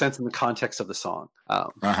it makes sense in the context of the song.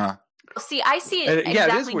 See, I see it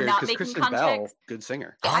exactly it is weird, not because making Kristen context. Bell, good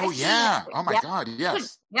singer. Oh, yeah. Oh, my God.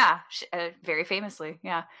 Yes. Yeah, very famously.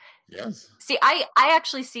 Yeah. Yes. See, I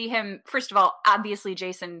actually see him, first of all, obviously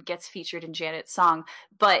Jason gets featured in Janet's song,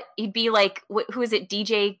 but he'd be who is it,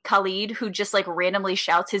 DJ Khalid, who just randomly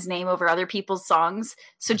shouts his name over other people's songs.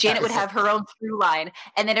 So Janet would have her own through line.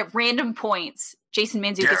 And then at random points, Jason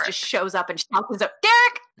Mantzoukas just shows up and shouts up,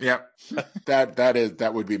 Derek! Yep.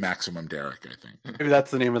 that would be Maximum Derek, I think. Maybe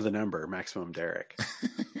that's the name of the number, Maximum Derek.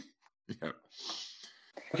 Yep.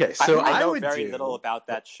 Okay, so I know would very little about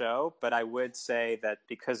that show, but I would say that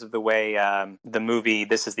because of the way the movie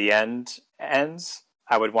This Is the End ends,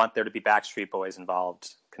 I would want there to be Backstreet Boys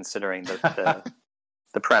involved, considering the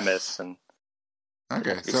premise and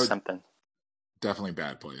so something. Definitely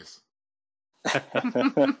Bad Place.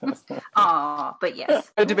 Aw, but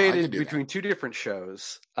yes. I debated between two different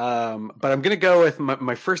shows, but I'm going to go with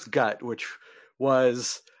my first gut, which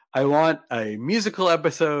was I want a musical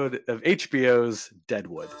episode of HBO's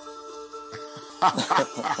Deadwood.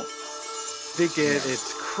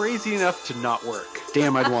 It's crazy enough to not work.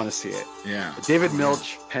 Damn, I'd want to see it. Yeah. David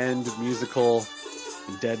Milch penned musical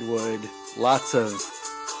in Deadwood. lots of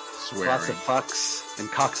Swearing. lots of fucks and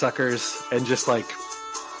cocksuckers, and just like,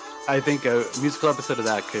 I think a musical episode of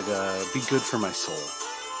that could be good for my soul.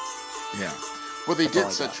 Yeah. Well, they That's all did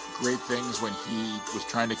I such got. great things when he was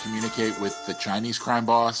trying to communicate with the Chinese crime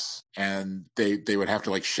boss, and they would have to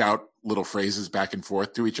like shout little phrases back and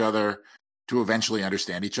forth to each other to eventually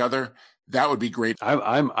understand each other. That would be great.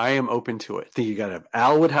 I am open to it. I think you got to.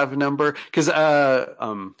 Al would have a number because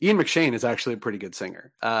Ian McShane is actually a pretty good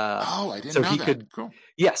singer. Oh, I didn't so know he that. could. Cool.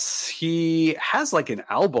 Yes, he has like an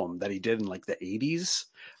album that he did in like the 80s.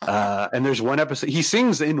 And there's one episode he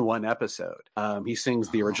sings in one episode. He sings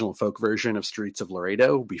the original folk version of Streets of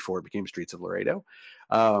Laredo before it became Streets of Laredo.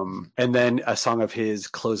 And then a song of his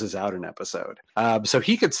closes out an episode. So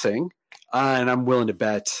he could sing. And I'm willing to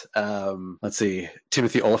bet, let's see,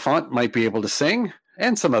 Timothy Oliphant might be able to sing,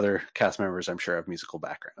 and some other cast members, I'm sure, have musical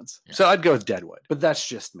backgrounds. Yeah. So I'd go with Deadwood, but that's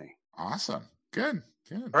just me. Awesome. Good.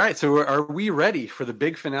 Good. All right. So are we ready for the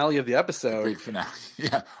big finale of the episode? The big finale.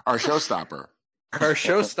 Yeah. Our showstopper. Our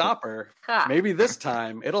showstopper. Maybe this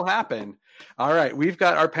time it'll happen. All right. We've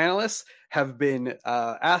got our panelists have been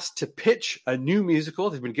asked to pitch a new musical.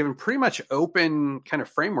 They've been given pretty much open kind of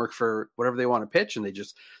framework for whatever they want to pitch. And they're going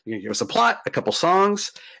to give us a plot, a couple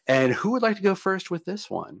songs. And who would like to go first with this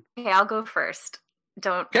one? Okay, I'll go first.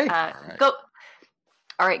 Don't okay. Go.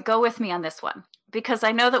 All right. Go with me on this one, because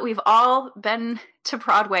I know that we've all been to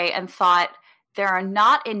Broadway and thought there are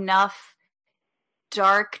not enough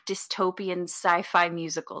dark dystopian sci-fi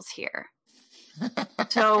musicals here.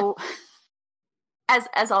 So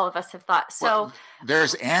as all of us have thought. So well,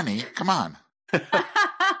 there's Annie. Come on.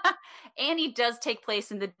 Annie does take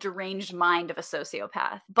place in the deranged mind of a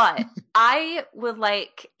sociopath, but I would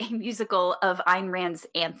like a musical of Ayn Rand's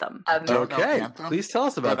Anthem. Okay, please tell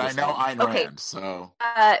us about this. But I know Ayn Rand, so...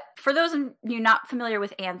 For those of you not familiar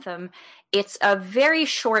with Anthem, it's a very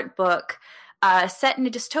short book set in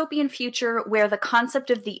a dystopian future where the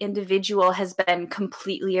concept of the individual has been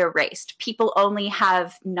completely erased. People only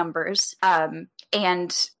have numbers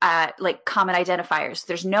and like common identifiers.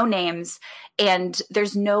 There's no names, and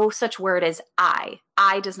there's no such word as I.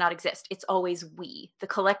 I does not exist. It's always we, the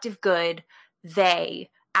collective good,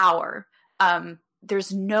 they, our.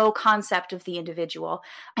 There's no concept of the individual,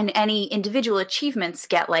 and any individual achievements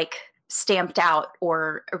get like stamped out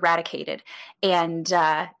or eradicated. And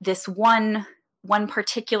this one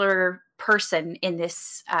particular person in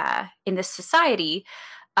this society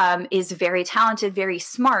is very talented, very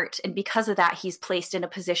smart, and because of that, he's placed in a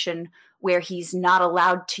position where he's not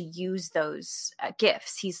allowed to use those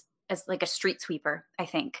gifts. He's as like a street sweeper, I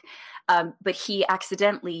think. But he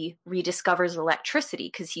accidentally rediscovers electricity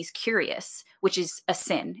because he's curious, which is a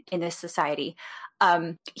sin in this society.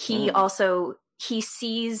 He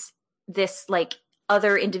sees this like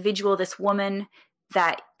other individual, this woman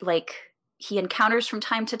that like he encounters from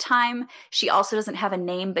time to time. She also doesn't have a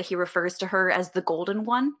name, but he refers to her as the Golden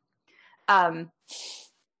One.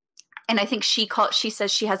 And I think she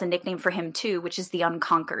says she has a nickname for him too, which is the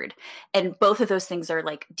Unconquered. And both of those things are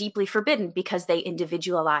like deeply forbidden because they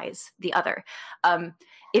individualize the other.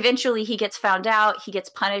 Eventually he gets found out, he gets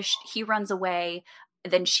punished, he runs away,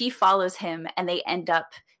 then she follows him, and they end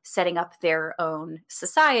up setting up their own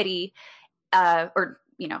society, or,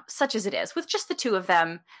 you know, such as it is, with just the two of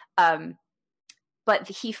them. But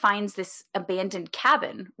he finds this abandoned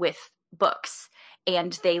cabin with books,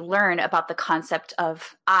 and they learn about the concept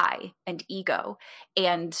of I and ego.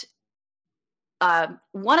 And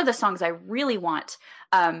one of the songs I really want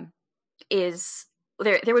is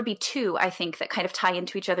there would be two, I think, that kind of tie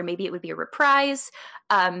into each other. Maybe it would be a reprise.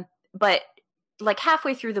 But like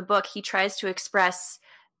halfway through the book, he tries to express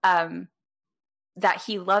that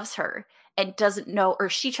he loves her and doesn't know, or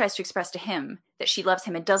she tries to express to him that she loves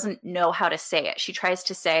him and doesn't know how to say it. She tries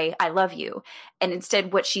to say, I love you. And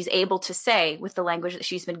instead what she's able to say with the language that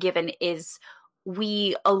she's been given is,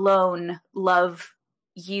 we alone love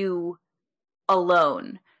you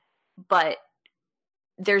alone. But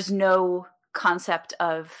there's no concept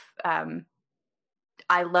of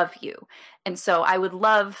I love you. And so I would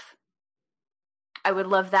love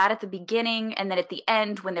that at the beginning, and then at the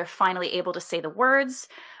end when they're finally able to say the words.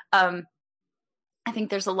 I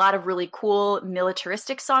think there's a lot of really cool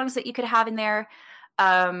militaristic songs that you could have in there.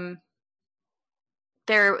 There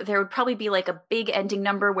would probably be like a big ending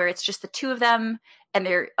number where it's just the two of them, and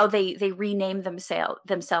they rename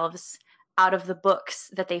themselves out of the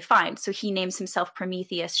books that they find. So he names himself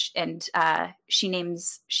Prometheus, and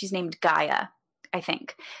she's named Gaia, I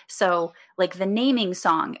think. So like the naming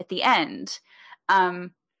song at the end,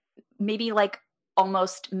 maybe like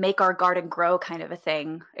almost Make Our Garden Grow kind of a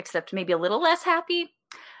thing, except maybe a little less happy.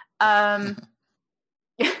 I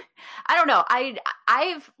don't know. I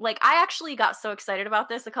actually got so excited about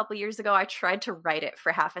this a couple years ago. I tried to write it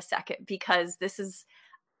for half a second because this is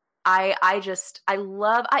there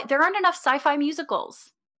aren't enough sci-fi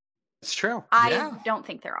musicals. It's true. I don't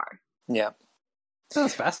think there are. Yeah.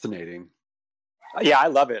 Sounds fascinating. Yeah, I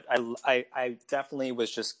love it. I definitely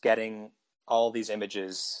was just getting all these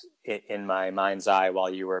images in my mind's eye while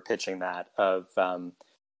you were pitching that of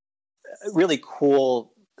really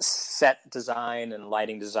cool set design and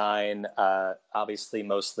lighting design. Obviously,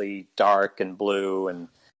 mostly dark and blue and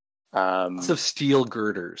lots of steel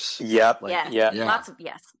girders. Yep. Yeah. Lots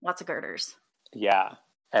of girders. Yeah,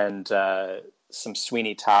 and some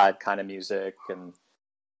Sweeney Todd kind of music and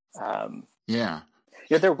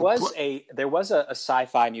there was a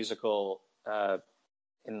sci-fi musical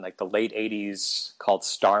in like the late 80s called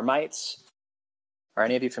Starmites. Are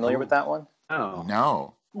any of you familiar with that one? Oh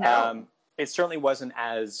no. It certainly wasn't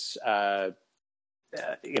as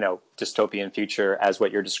dystopian future as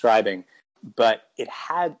what you're describing, but it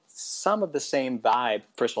had some of the same vibe.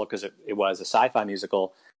 First of all, because it was a sci-fi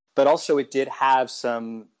musical, but also it did have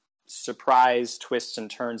some surprise twists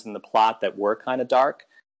and turns in the plot that were kind of dark.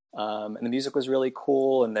 And the music was really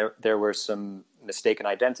cool, and there were some mistaken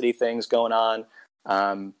identity things going on.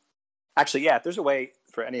 Actually, yeah, if there's a way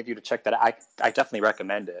for any of you to check that, I definitely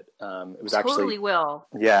recommend it. It was totally will.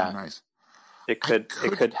 Yeah, nice. It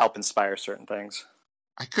could help inspire certain things.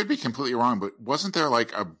 I could be completely wrong, but wasn't there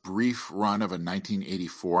like a brief run of a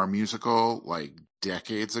 1984 musical like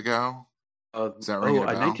decades ago? Is that ringing a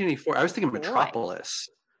bell? 1984. I was thinking Metropolis.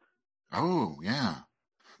 Oh, yeah.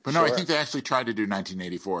 But no, I think they actually tried to do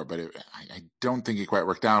 1984, but I don't think it quite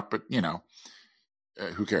worked out. But,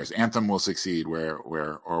 who cares? Anthem will succeed where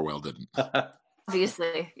Orwell didn't.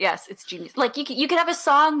 Obviously, yes, it's genius. Like you could have a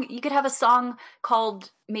song. You could have a song called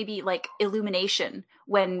maybe like Illumination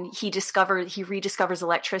when he rediscovers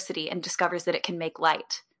electricity and discovers that it can make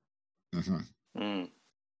light. Mm-hmm. Mm.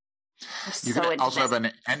 You could also have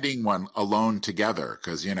an ending one, Alone Together,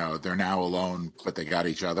 because they're now alone, but they got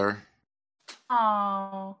each other.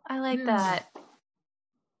 Oh, I like that.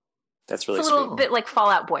 That's really it's a little bit like Fall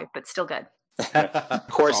Out Boy, but still good. Of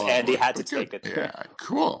course, Andy had to take it. Yeah,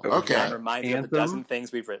 cool. Okay. That reminds me of a dozen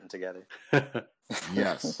things we've written together.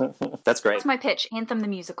 Yes. That's great. That's my pitch, Anthem the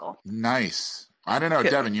Musical. Nice. I don't know,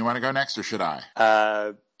 Devin, you want to go next or should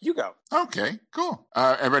I? You go. Okay, cool.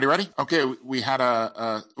 Everybody ready? Okay, we had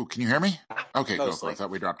can you hear me? Okay, cool. I thought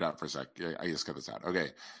we dropped out for a sec. I just got this out.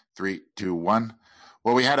 Okay, 3, 2, 1.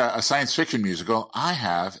 Well, we had a science fiction musical. I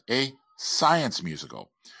have a science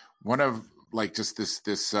musical. One of just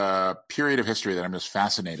this period of history that I'm just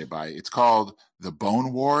fascinated by. It's called The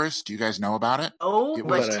Bone Wars. Do you guys know about it?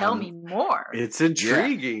 Tell me more. It's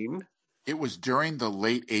intriguing. Yeah. It was during the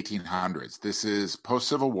late 1800s. This is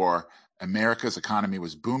post-Civil War. America's economy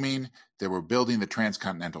was booming. They were building the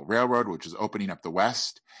Transcontinental Railroad, which was opening up the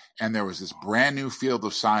West. And there was this brand new field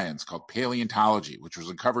of science called paleontology, which was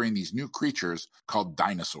uncovering these new creatures called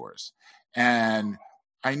dinosaurs. And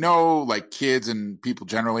I know kids and people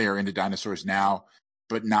generally are into dinosaurs now,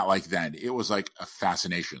 but not like then. It was like a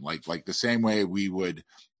fascination, like the same way we would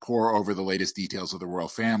pore over the latest details of the royal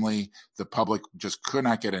family. The public just could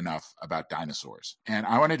not get enough about dinosaurs. And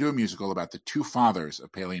I want to do a musical about the two fathers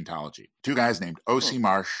of paleontology, two guys named O.C.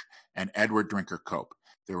 Marsh and Edward Drinker Cope.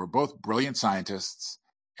 They were both brilliant scientists,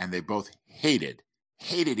 and they both hated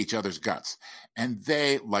each other's guts. And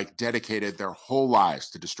they dedicated their whole lives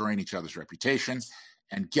to destroying each other's reputation.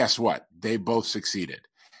 And guess what? They both succeeded.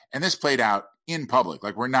 And this played out in public.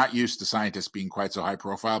 We're not used to scientists being quite so high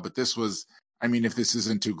profile, but this was, if this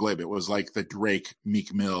isn't too glib, it was like the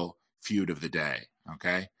Drake-Meek Mill feud of the day,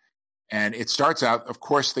 okay? And it starts out, of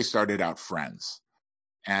course, they started out friends.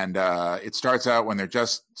 And it starts out when they're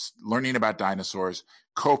just learning about dinosaurs.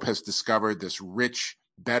 Cope has discovered this rich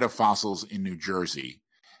bed of fossils in New Jersey.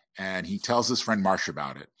 And he tells his friend Marsh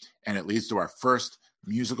about it. And it leads to our first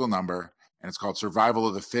musical number. And it's called Survival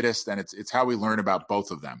of the Fittest. And it's how we learn about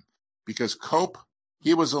both of them. Because Cope,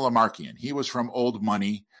 he was a Lamarckian. He was from old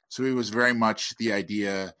money. So he was very much the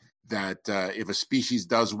idea that if a species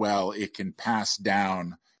does well, it can pass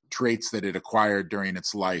down traits that it acquired during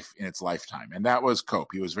its lifetime. And that was Cope.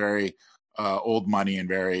 He was very old money and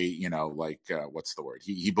very, what's the word?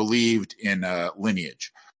 He believed in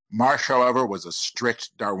lineage. Marsh, however, was a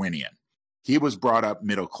strict Darwinian. He was brought up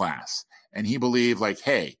middle class. And he believed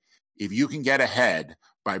hey, if you can get ahead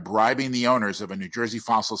by bribing the owners of a New Jersey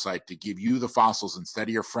fossil site to give you the fossils instead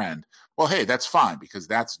of your friend, well, hey, that's fine because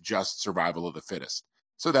that's just survival of the fittest.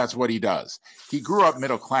 So that's what he does. He grew up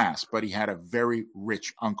middle class, but he had a very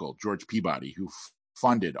rich uncle, George Peabody, who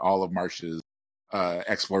funded all of Marsh's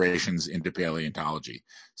explorations into paleontology.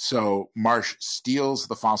 So Marsh steals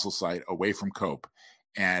the fossil site away from Cope,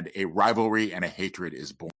 and a rivalry and a hatred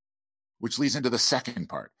is born, which leads into the second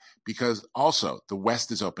part, because also the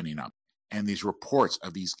West is opening up, and these reports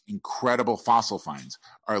of these incredible fossil finds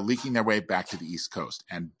are leaking their way back to the East Coast.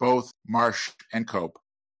 And both Marsh and Cope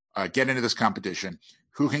get into this competition,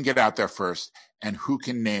 who can get out there first and who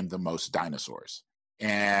can name the most dinosaurs.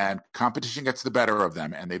 And competition gets the better of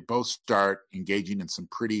them, and they both start engaging in some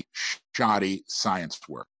pretty shoddy science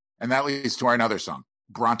work. And that leads to our another song,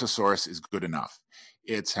 Brontosaurus is Good Enough.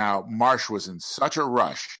 It's how Marsh was in such a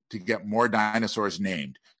rush to get more dinosaurs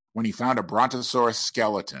named. When he found a Brontosaurus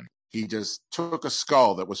skeleton, he just took a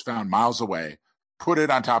skull that was found miles away, put it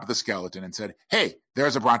on top of the skeleton, and said, hey,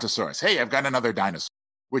 there's a Brontosaurus. Hey, I've got another dinosaur,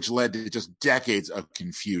 which led to just decades of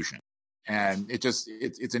confusion. And it's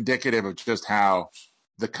indicative of just how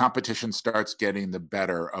the competition starts getting the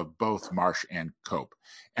better of both Marsh and Cope.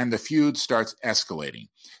 And the feud starts escalating.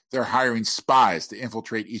 They're hiring spies to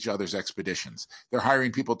infiltrate each other's expeditions. They're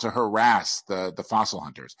hiring people to harass the fossil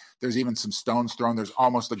hunters. There's even some stones thrown. There's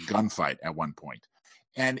almost a gunfight at one point.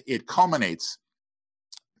 And it culminates,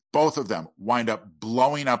 both of them wind up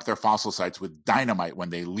blowing up their fossil sites with dynamite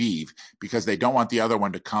when they leave because they don't want the other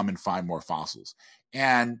one to come and find more fossils.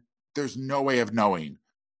 And there's no way of knowing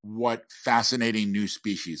what fascinating new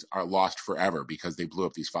species are lost forever because they blew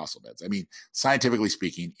up these fossil beds. I mean, scientifically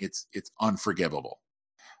speaking, it's unforgivable.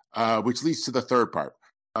 Which leads to the third part.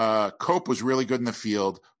 Cope was really good in the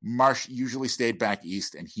field. Marsh usually stayed back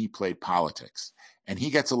east, and he played politics. And he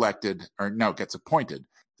gets appointed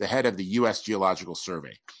the head of the U.S. Geological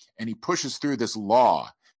Survey. And he pushes through this law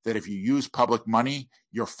that if you use public money,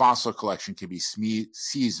 your fossil collection can be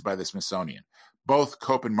seized by the Smithsonian. Both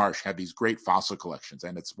Cope and Marsh have these great fossil collections,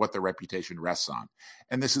 and it's what their reputation rests on.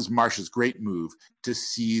 And this is Marsh's great move to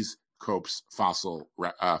seize Cope's fossil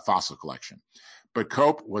collection. But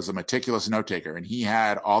Cope was a meticulous note-taker, and he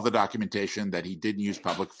had all the documentation that he didn't use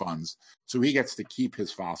public funds, so he gets to keep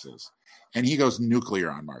his fossils. And he goes nuclear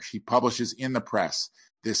on Marsh. He publishes in the press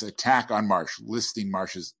this attack on Marsh, listing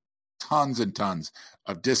Marsh's tons and tons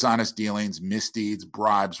of dishonest dealings, misdeeds,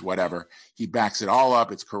 bribes, whatever. He backs it all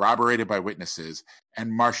up. It's corroborated by witnesses,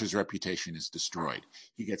 and Marsh's reputation is destroyed.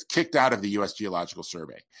 He gets kicked out of the U.S. Geological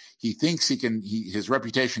Survey. He thinks his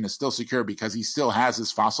reputation is still secure because he still has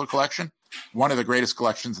his fossil collection, one of the greatest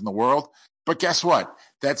collections in the world. But guess what?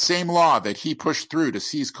 That same law that he pushed through to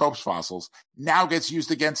seize Cope's fossils now gets used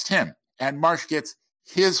against him, and Marsh gets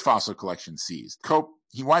his fossil collection seized. Cope,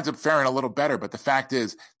 he winds up faring a little better, but the fact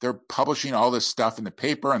is they're publishing all this stuff in the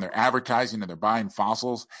paper and they're advertising and they're buying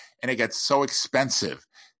fossils, and it gets so expensive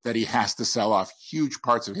that he has to sell off huge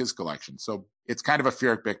parts of his collection. So it's kind of a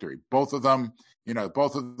Pyrrhic victory. Both of them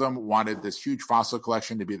wanted this huge fossil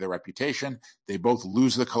collection to be their reputation. They both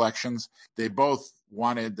lose the collections. They both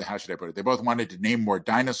wanted, how should I put it? They both wanted to name more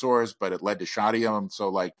dinosaurs, but it led to shoddy them. So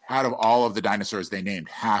like out of all of the dinosaurs they named,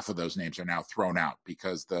 half of those names are now thrown out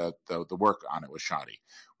because the work on it was shoddy,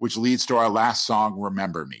 which leads to our last song,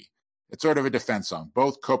 Remember Me. It's sort of a defense song.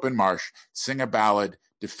 Both Cope and Marsh sing a ballad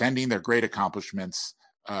defending their great accomplishments,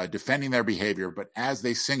 defending their behavior. But as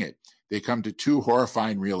they sing it, they come to two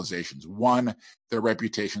horrifying realizations. One, their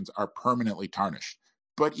reputations are permanently tarnished.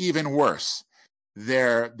 But even worse,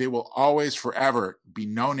 they will always forever be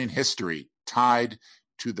known in history, tied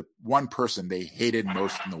to the one person they hated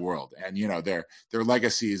most in the world. And, their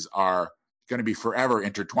legacies are going to be forever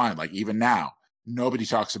intertwined. Like even now, nobody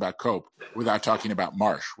talks about Cope without talking about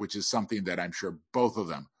Marsh, which is something that I'm sure both of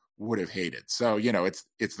them would have hated. So,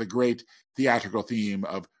 it's the great theatrical theme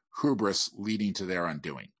of hubris leading to their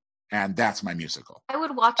undoing. And that's my musical. I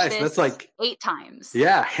would watch this that's like 8 times.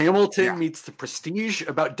 Yeah, Hamilton meets The Prestige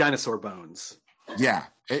about dinosaur bones. Yeah,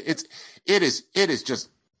 it is just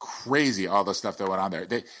crazy, all the stuff that went on there.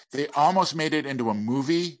 They almost made it into a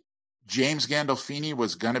movie. James Gandolfini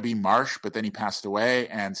was going to be Marsh, but then he passed away,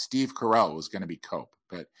 and Steve Carell was going to be Cope.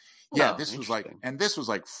 But yeah, this was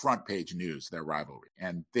like front page news, their rivalry.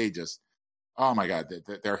 And they just, oh my God,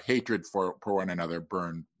 their hatred for one another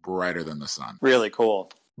burned brighter than the sun. Really cool.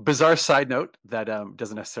 Bizarre side note that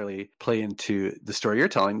doesn't necessarily play into the story you're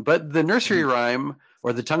telling, but the nursery rhyme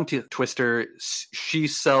or the tongue twister, she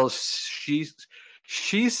sells seashells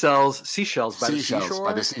by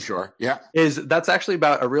the seashore. Yeah, that's actually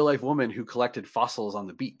about a real life woman who collected fossils on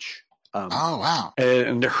the beach. Oh wow!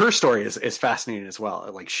 And her story is fascinating as well.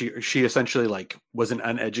 Like she essentially like was an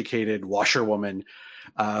uneducated washerwoman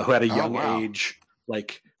who at a young age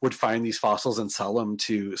like would find these fossils and sell them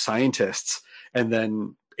to scientists, and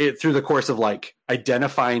then through the course of like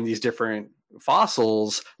identifying these different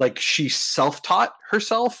fossils, like she self-taught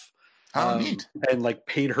herself Oh, neat. And like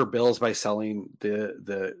paid her bills by selling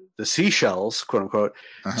the seashells, quote unquote,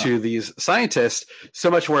 to these scientists.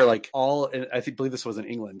 So much where like believe this was in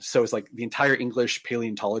England. So it's like the entire English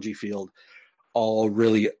paleontology field all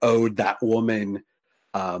really owed that woman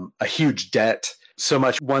a huge debt. So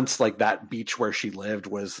much once like that beach where she lived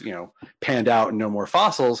was, panned out and no more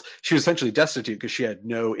fossils, she was essentially destitute because she had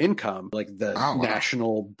no income. Like the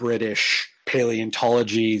National British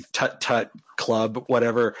Paleontology Tut Club,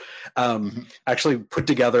 whatever, actually put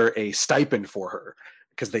together a stipend for her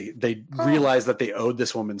because they realized that they owed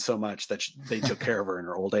this woman so much that they took care of her in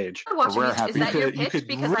her old age. Is that your pitch?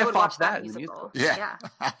 Because I would watch that musical. Yeah.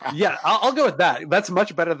 Yeah, I'll go with that. That's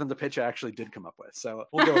much better than the pitch I actually did come up with. So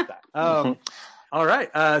we'll go with that. All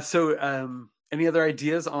right. So any other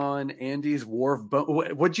ideas on Andy's War of Bone?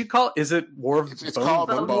 What'd you call it? Is it War of It's Bone? called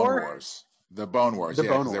the Bone Wars. The Bone Wars. The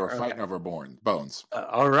Bone War. They were fighting okay. over bones.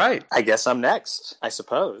 All right. I guess I'm next, I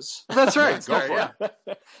suppose. That's right. Go for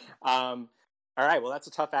it. All right. Well, that's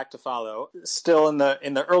a tough act to follow. Still in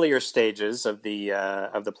the earlier stages of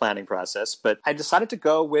the planning process, but I decided to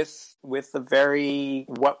go with the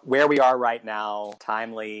where we are right now,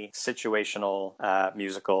 timely, situational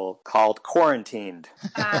musical called Quarantined.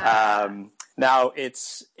 Now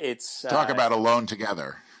it's talk about Alone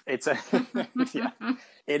Together. It's yeah.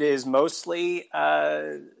 It is mostly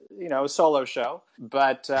solo show,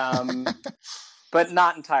 but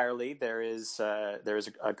not entirely. There is a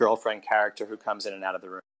girlfriend character who comes in and out of the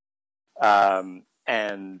room,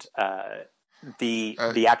 and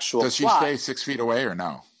the actual does she plot, stay 6 feet away or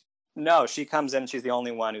no? No, she comes in. She's the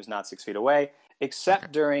only one who's not 6 feet away,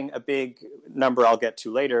 except during a big number I'll get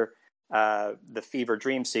to later, the fever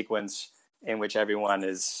dream sequence, in which everyone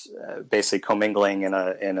is basically commingling in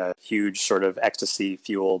a huge sort of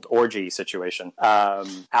ecstasy-fueled orgy situation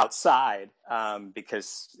outside,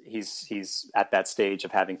 because he's at that stage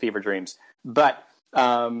of having fever dreams. But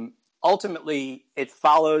ultimately, it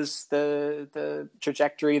follows the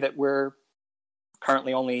trajectory that we're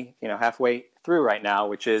currently only halfway through right now,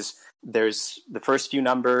 which is there's the first few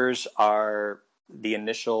numbers are the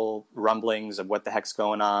initial rumblings of what the heck's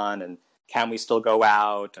going on and can we still go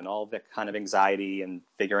out and all the kind of anxiety and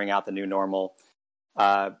figuring out the new normal.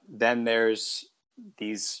 Then there's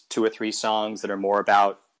these 2 or 3 songs that are more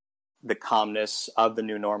about the calmness of the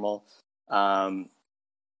new normal, and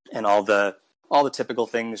all the typical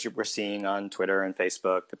things we're seeing on Twitter and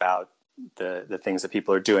Facebook about the things that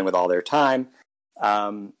people are doing with all their time.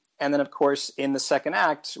 And then, of course, in the second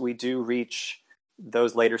act, we do reach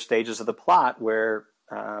those later stages of the plot where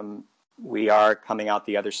we are coming out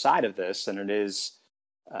the other side of this, and it is,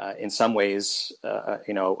 in some ways, a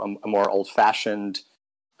more old-fashioned,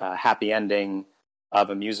 happy ending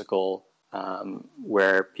of a musical,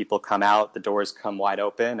 where people come out, the doors come wide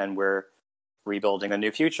open, and we're rebuilding a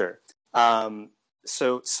new future.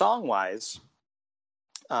 So, song-wise,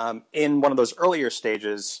 in one of those earlier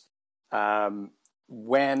stages,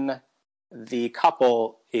 when the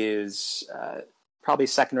couple is probably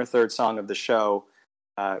second or third song of the show,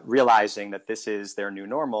 realizing that this is their new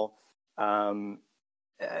normal,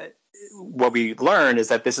 what we learn is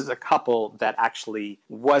that this is a couple that actually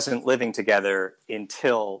wasn't living together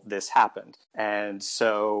until this happened. And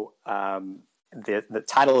so the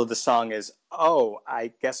title of the song is, "Oh,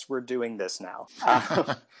 I guess we're doing this now."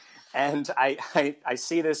 And I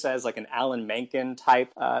see this as like an Alan Menken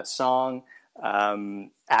type song.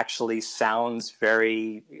 Actually sounds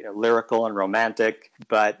very lyrical and romantic,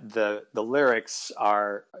 but the lyrics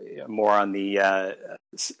are more on the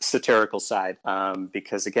satirical side,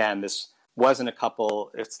 because again, this wasn't a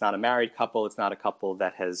couple. It's not a married couple. It's not a couple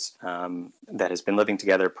that has been living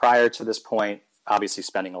together prior to this point, obviously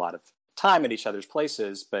spending a lot of time at each other's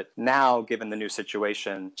places, but now, given the new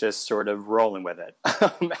situation, just sort of rolling with it.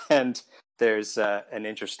 And there's an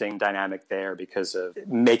interesting dynamic there because of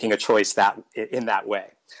making a choice in that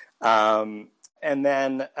way. And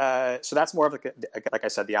then, so that's more of like I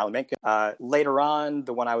said, the Alan Menken. Later on,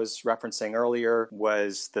 the one I was referencing earlier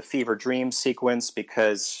was the fever dream sequence,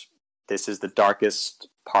 because this is the darkest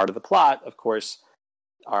part of the plot. Of course,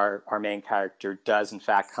 our main character does in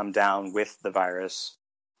fact come down with the virus.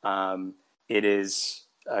 It is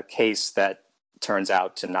a case that turns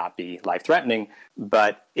out to not be life-threatening,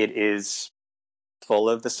 but it is full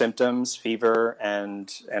of the symptoms, fever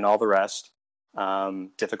and all the rest,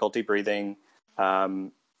 difficulty breathing,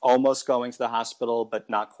 almost going to the hospital, but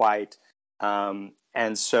not quite.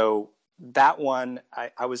 And so that one,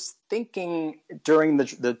 I was thinking during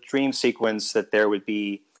the dream sequence that there would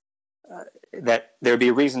be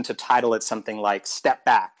a reason to title it something like "Step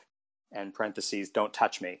Back" and parentheses "Don't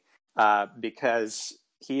touch me," because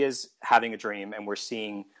he is having a dream and we're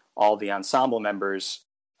seeing all the ensemble members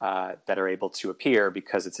that are able to appear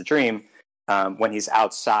because it's a dream when he's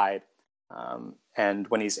outside. And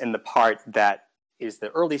when he's in the part that is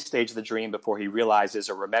the early stage of the dream before he realizes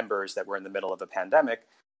or remembers that we're in the middle of a pandemic,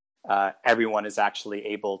 everyone is actually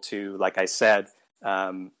able to, like I said,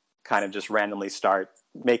 kind of just randomly start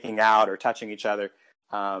making out or touching each other.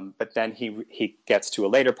 But then he gets to a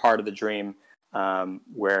later part of the dream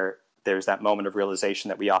where there's that moment of realization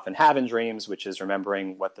that we often have in dreams, which is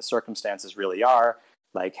remembering what the circumstances really are.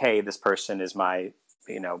 Like, hey, this person is my,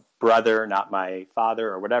 brother, not my father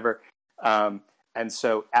or whatever. And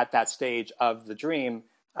so at that stage of the dream,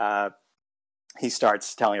 he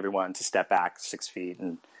starts telling everyone to step back 6 feet,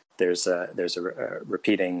 and there's a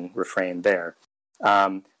repeating refrain there.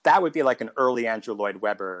 That would be like an early Andrew Lloyd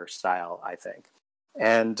Webber style, I think.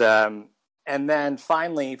 And then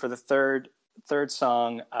finally, for the third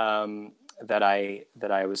song that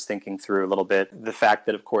I was thinking through a little bit, the fact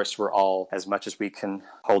that, of course, we're all, as much as we can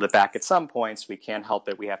hold it back at some points, we can't help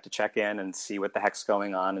it. We have to check in and see what the heck's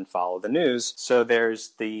going on and follow the news. So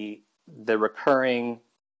there's the recurring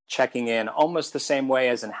checking in, almost the same way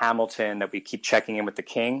as in Hamilton, that we keep checking in with the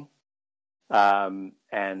king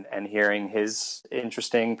and hearing his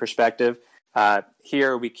interesting perspective.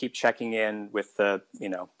 Here we keep checking in with the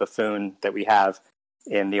buffoon that we have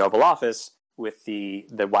in the Oval Office with the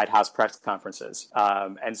White House press conferences.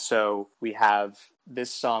 And so we have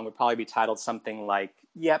this song would probably be titled something like,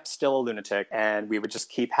 Yep, Still a Lunatic. And we would just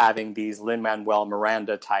keep having these Lin-Manuel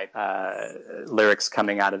Miranda type lyrics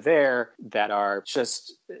coming out of there that are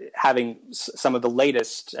just having some of the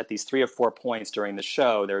latest at these 3 or 4 points during the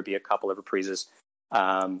show. There would be a couple of reprises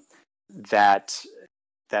that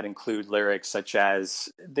include lyrics such as,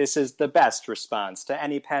 this is the best response to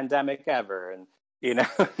any pandemic ever. And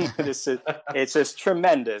it's just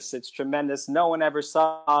tremendous. It's tremendous. No one ever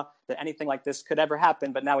saw that anything like this could ever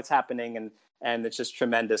happen, but now it's happening, and it's just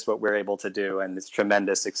tremendous what we're able to do, and it's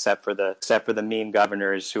tremendous except for the mean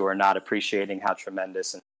governors who are not appreciating how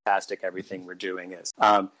tremendous and fantastic everything we're doing is.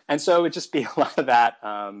 And so it would just be a lot of that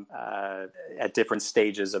at different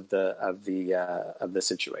stages of the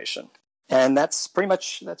situation. And that's pretty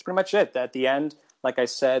much it. At the end, like I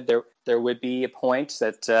said, there would be a point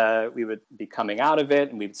that we would be coming out of it,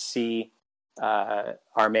 and we'd see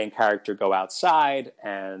our main character go outside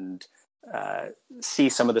and see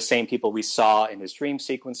some of the same people we saw in his dream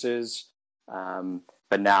sequences,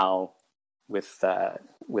 but now with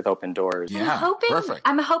open doors. Yeah, perfect.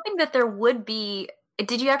 I'm hoping that there would be.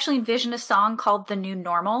 Did you actually envision a song called The New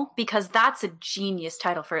Normal? Because that's a genius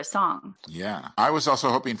title for a song. Yeah. I was also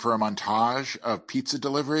hoping for a montage of pizza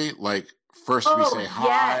delivery. Like, first we say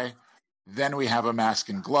hi, then we have a mask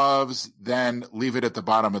and gloves, then leave it at the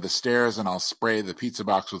bottom of the stairs, and I'll spray the pizza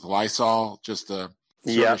box with Lysol just to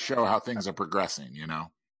sort of show how things are progressing,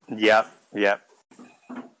 Yep.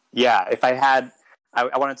 Yeah, if I had...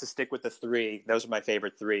 I wanted to stick with the 3. Those are my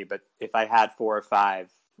favorite 3, but if I had 4 or 5...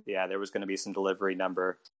 Yeah, there was going to be some delivery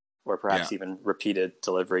number, or perhaps even repeated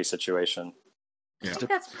delivery situation. I think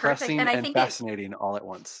that's perfect, and I think fascinating all at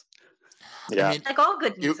once. Yeah, I mean, like all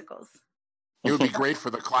good musicals. It would be great for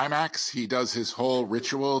the climax. He does his whole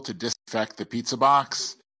ritual to disinfect the pizza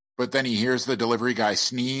box, but then he hears the delivery guy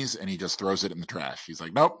sneeze, and he just throws it in the trash. He's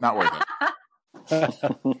like, "Nope, not worth it."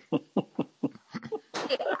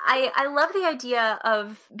 I love the idea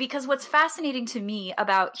of, because what's fascinating to me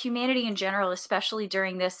about humanity in general, especially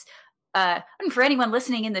during this, and for anyone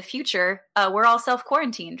listening in the future, we're all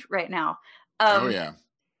self-quarantined right now. The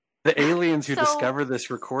aliens who discover this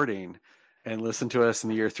recording and listen to us in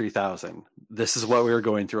the year 3000, this is what we were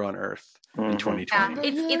going through on Earth in 2020.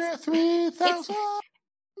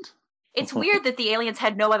 It's weird that the aliens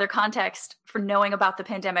had no other context for knowing about the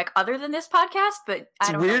pandemic other than this podcast, but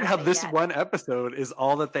it's weird how this one episode is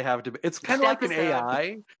all that they have to be. It's kind of like an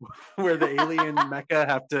AI where the alien mecha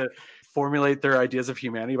have to formulate their ideas of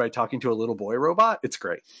humanity by talking to a little boy robot. It's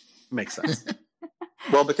great. It makes sense.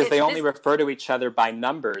 Well, because they only refer to each other by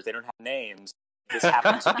numbers. They don't have names. This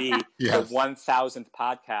happens to be the 1000th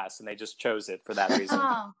podcast, and they just chose it for that reason.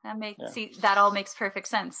 Oh, see, that all makes perfect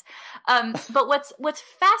sense. But what's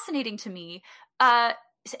fascinating to me, and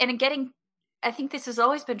I think this has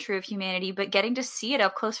always been true of humanity, but getting to see it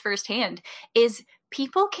up close firsthand, is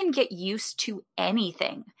people can get used to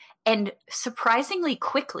anything. And surprisingly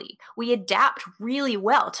quickly, we adapt really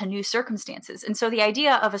well to new circumstances. And so the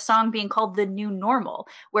idea of a song being called The New Normal,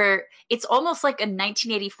 where it's almost like a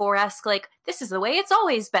 1984-esque, like, this is the way it's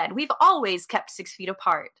always been. We've always kept 6 feet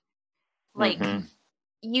apart. Like,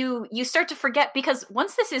 you start to forget, because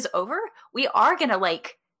once this is over, we are going to,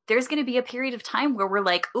 like, there's going to be a period of time where we're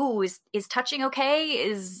like, ooh, is touching okay?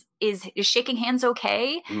 Is is shaking hands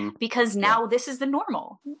okay? Because now this is the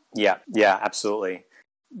normal. Yeah, absolutely.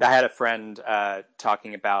 I had a friend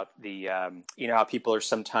talking about the, how people are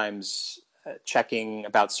sometimes checking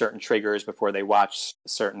about certain triggers before they watch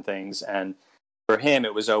certain things. And for him,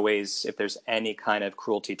 it was always, if there's any kind of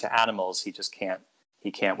cruelty to animals, he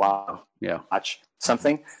can't watch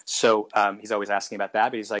something. So he's always asking about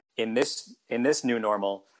that. But he's like, in this new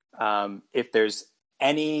normal, if there's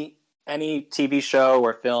any TV show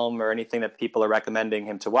or film or anything that people are recommending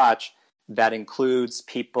him to watch that includes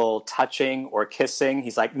people touching or kissing,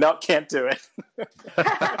 he's like, no, can't do it.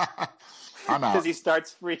 I'm out. Because he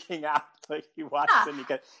starts freaking out. Like he watches and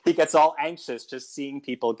he gets all anxious just seeing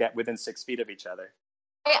people get within 6 feet of each other.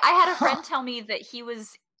 I had a friend tell me that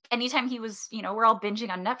anytime he was, we're all binging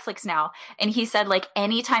on Netflix now, and he said, like,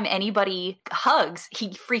 anytime anybody hugs,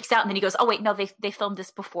 he freaks out, and then he goes, oh wait, no, they filmed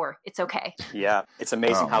this before, it's okay. Yeah, it's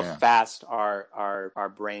amazing how fast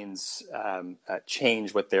our brains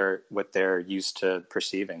change what they're used to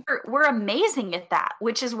perceiving. We're amazing at that,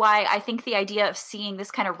 which is why I think the idea of seeing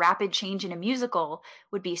this kind of rapid change in a musical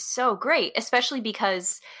would be so great, especially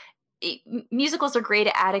because musicals are great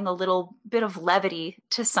at adding a little bit of levity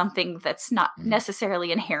to something that's not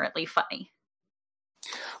necessarily inherently funny.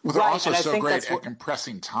 Well, they're also so great at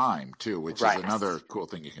compressing time too, which is another cool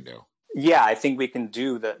thing you can do. Yeah, I think we can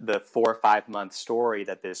do the 4 or 5 month story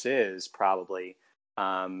that this is, probably,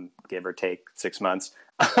 give or take 6 months.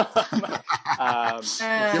 Give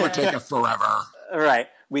or take it forever. Right.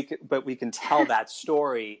 But we can tell that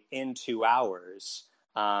story in 2 hours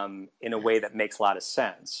in a way that makes a lot of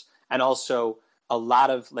sense. And also a lot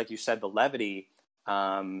of, like you said, the levity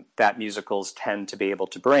that musicals tend to be able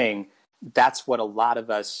to bring. That's what a lot of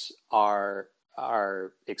us are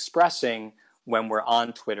expressing when we're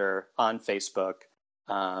on Twitter, on Facebook,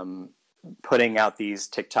 putting out these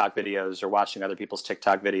TikTok videos or watching other people's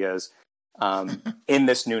TikTok videos. In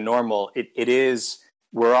this new normal, it is,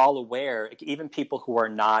 we're all aware, even people who are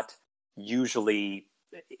not usually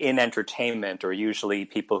in entertainment or usually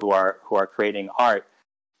people who are creating art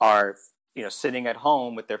are, sitting at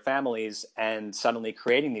home with their families and suddenly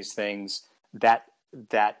creating these things that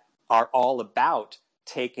are all about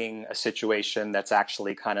taking a situation that's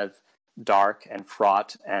actually kind of dark and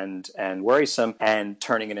fraught and worrisome and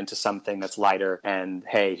turning it into something that's lighter and,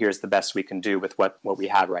 hey, here's the best we can do with what we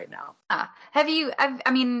have right now.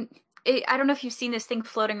 I don't know if you've seen this thing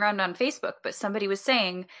floating around on Facebook, but somebody was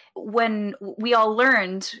saying when we all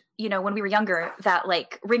learned, when we were younger, that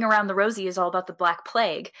like Ring Around the Rosie is all about the Black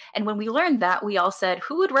Plague. And when we learned that, we all said,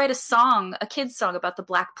 who would write a kid's song about the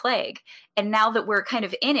Black Plague? And now that we're kind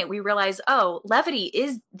of in it, we realize, oh, levity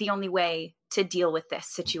is the only way to deal with this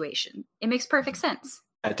situation. It makes perfect sense.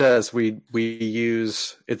 It does. We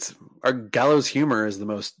use our gallows humor is the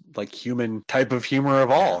most like human type of humor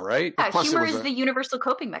of all, right? Yeah, humor is the universal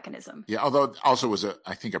coping mechanism. Yeah, although it also was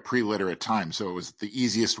I think a pre-literate time, so it was the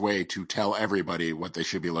easiest way to tell everybody what they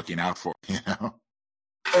should be looking out for.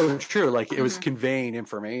 Oh, true. Like it was conveying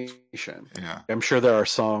information. Yeah, I'm sure there are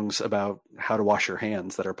songs about how to wash your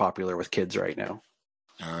hands that are popular with kids right now.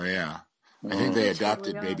 Oh yeah, I think they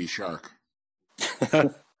adapted Baby Shark.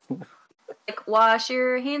 Like, wash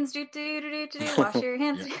your hands, wash your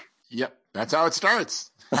hands. Yep, that's how it starts.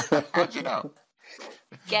 How'd you know?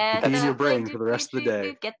 Get in your brain for the rest of the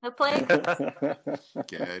day. Get the plague.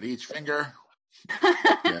 Get each finger.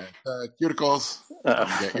 Get the cuticles.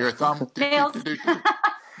 Get your thumb. Nails.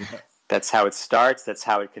 That's how it starts. That's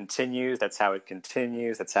how it continues. That's how it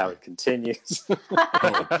continues. That's how it continues.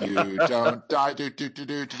 Hope you don't die. You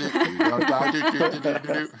don't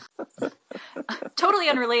die. Totally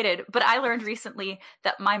unrelated, but I learned recently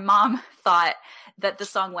that my mom thought that the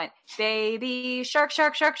song went, baby shark,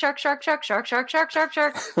 shark, shark, shark, shark, shark, shark, shark, shark, shark,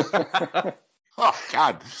 shark. Oh,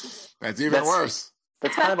 God. That's even worse.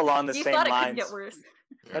 That's kind of along the same lines. It couldn't get worse.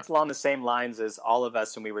 That's along the same lines as all of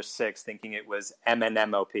us when we were 6 thinking it was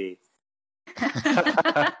MNMOP.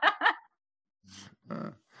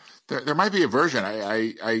 There might be a version.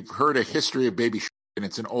 I heard a history of Baby Shark, and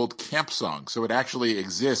it's an old camp song. So it actually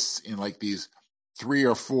exists in like these 3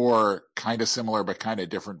 or 4 kind of similar but kind of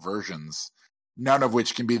different versions, none of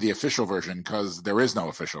which can be the official version because there is no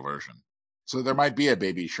official version. So there might be a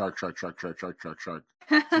Baby Shark, shark, shark, shark, shark, shark, shark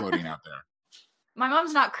floating out there. My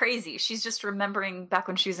mom's not crazy. She's just remembering back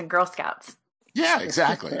when she was in Girl Scouts. Yeah,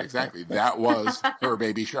 exactly. That was her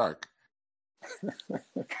Baby Shark.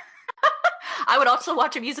 I would also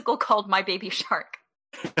watch a musical called My Baby Shark.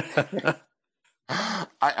 I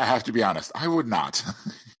have to be honest, I would not.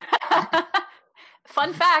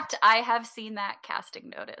 Fun fact, I have seen that casting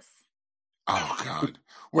notice. Oh, God.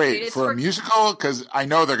 Wait, for a musical? Because I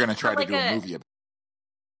know they're going to try to do a movie about it.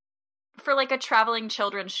 for like a traveling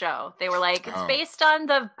children's show. They were like, it's Oh. based on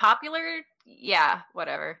the popular,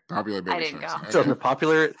 whatever. Popular baby I didn't choice. go. So Okay. the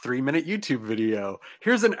popular 3-minute YouTube video.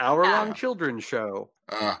 Here's an hour-long Yeah. children's show.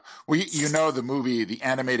 Well, you know the movie, the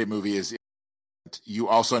animated movie is. You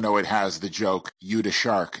also know it has the joke "you to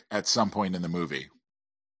shark" at some point in the movie.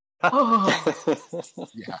 Oh.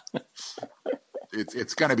 Yeah,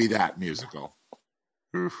 it's going to be that musical.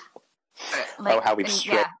 Oof. How we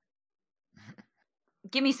strip.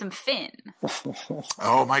 Give me some Finn.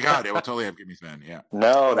 Oh my God, it will totally have "Give Me Finn." Yeah.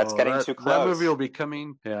 No, that's getting that, too close. That movie will be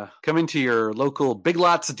coming to your local Big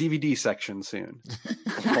Lots DVD section soon.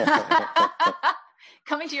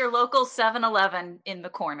 Coming to your local 7-Eleven in the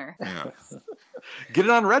corner. Yeah. Get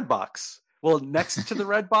it on Redbox. Well, next to the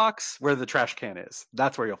Redbox where the trash can is.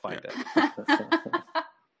 That's where you'll find it.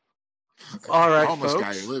 All right, The homeless folks.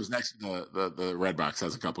 guy who lives next to the Red Box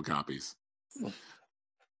has a couple copies.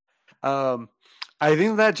 I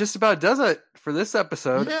think that just about does it for this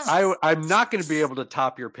episode. Yes. I'm not going to be able to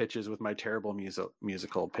top your pitches with my terrible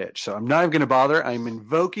musical pitch, so I'm not even going to bother. I'm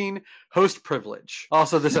invoking host privilege.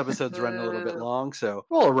 Also, this episode's running a little bit long, so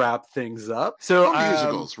we'll wrap things up. So All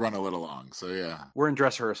musicals run a little long, so yeah. we're in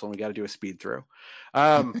dress rehearsal and we got to do a speed through.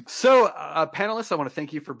 Panelists, I want to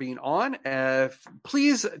thank you for being on.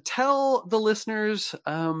 Please tell the listeners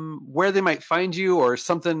where they might find you or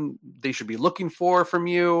something they should be looking for from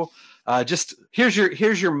you. Just here's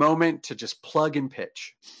your moment to just plug and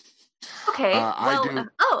pitch. Okay. I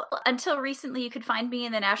Until recently, you could find me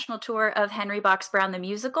in the national tour of Henry Box Brown the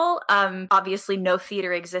musical. Obviously, no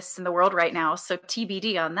theater exists in the world right now, so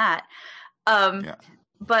TBD on that. Yeah.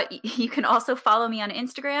 But you can also follow me on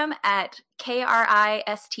Instagram at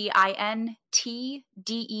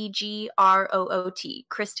KRISTINTDEGROOT,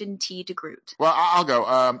 Kristen T. DeGroot. Well, I'll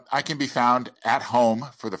go. I can be found at home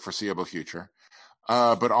for the foreseeable future.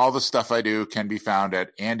 But all the stuff I do can be found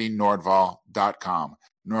at andynordval.com.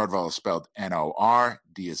 Nordval is spelled Nord,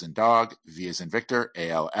 D as in dog, V as in Victor,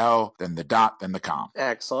 ALL, then the dot, then the com.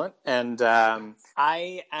 Excellent. And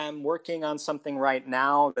I am working on something right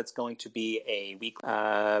now that's going to be a weekly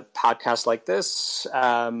podcast like this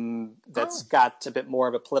that's got a bit more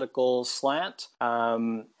of a political slant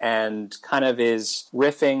and kind of is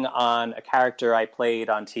riffing on a character I played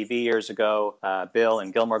on TV years ago, Bill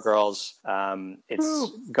in Gilmore Girls.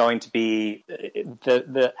 It's going to be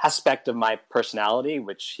the aspect of my personality,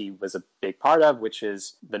 which he was a big part of, which is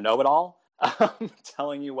the know-it-all,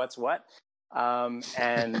 telling you what's what. It's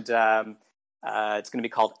going to be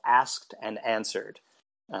called Asked and Answered,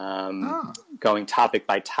 going topic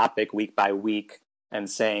by topic, week by week, and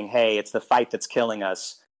saying, hey, it's the fight that's killing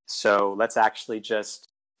us. So let's actually just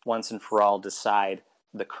once and for all decide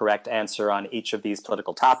the correct answer on each of these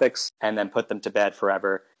political topics and then put them to bed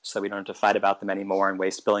forever so we don't have to fight about them anymore and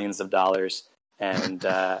waste billions of dollars and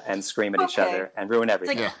scream at each other and ruin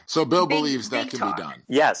everything. Yeah. So Bill believes that can be done.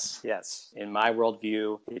 Yes. In my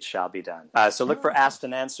worldview, it shall be done. So look for Asked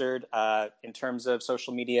and Answered. In terms of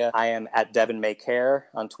social media, I am at Devin May Care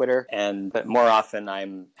on Twitter, but more often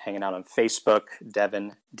I'm hanging out on Facebook,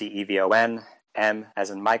 Devin, DEVON, M as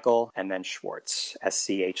in Michael, and then Schwartz,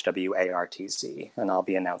 SCHWARTZ, and I'll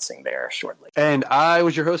be announcing there shortly. And I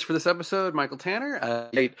was your host for this episode, Michael Tanner.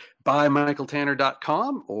 By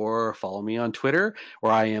MichaelTanner.com or follow me on Twitter,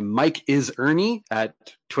 where I am Mike is Ernie at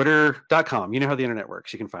Twitter.com. You know how the internet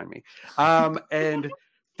works. You can find me. And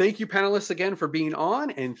thank you, panelists, again for being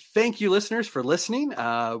on, and thank you, listeners, for listening.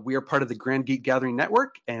 We are part of the Grand Geek Gathering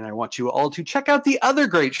Network, and I want you all to check out the other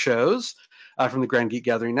great shows from the Grand Geek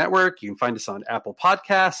Gathering Network. You can find us on Apple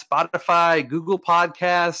Podcasts, Spotify, Google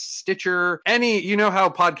Podcasts, Stitcher, you know how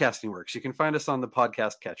podcasting works. You can find us on the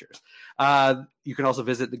podcast catchers. You can also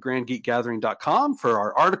visit thegrandgeekgathering.com for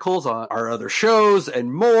our articles on our other shows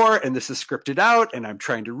and more. And this is scripted out, and I'm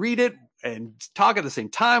trying to read it and talk at the same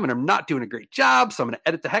time, and I'm not doing a great job, so I'm going to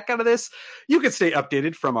edit the heck out of this. You can stay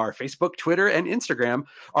updated from our Facebook, Twitter, and Instagram.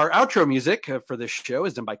 Our outro music for this show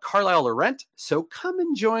is done by Carlisle Laurent, so come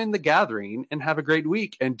and join the gathering and have a great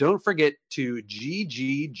week. And don't forget to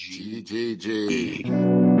GGG. GGG.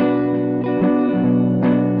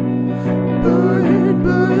 Burn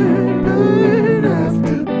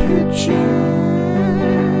after pitching.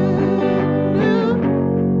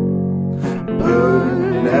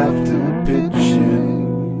 Burn after pitching.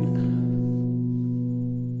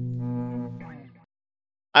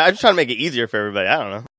 I'm just trying to make it easier for everybody. I don't know.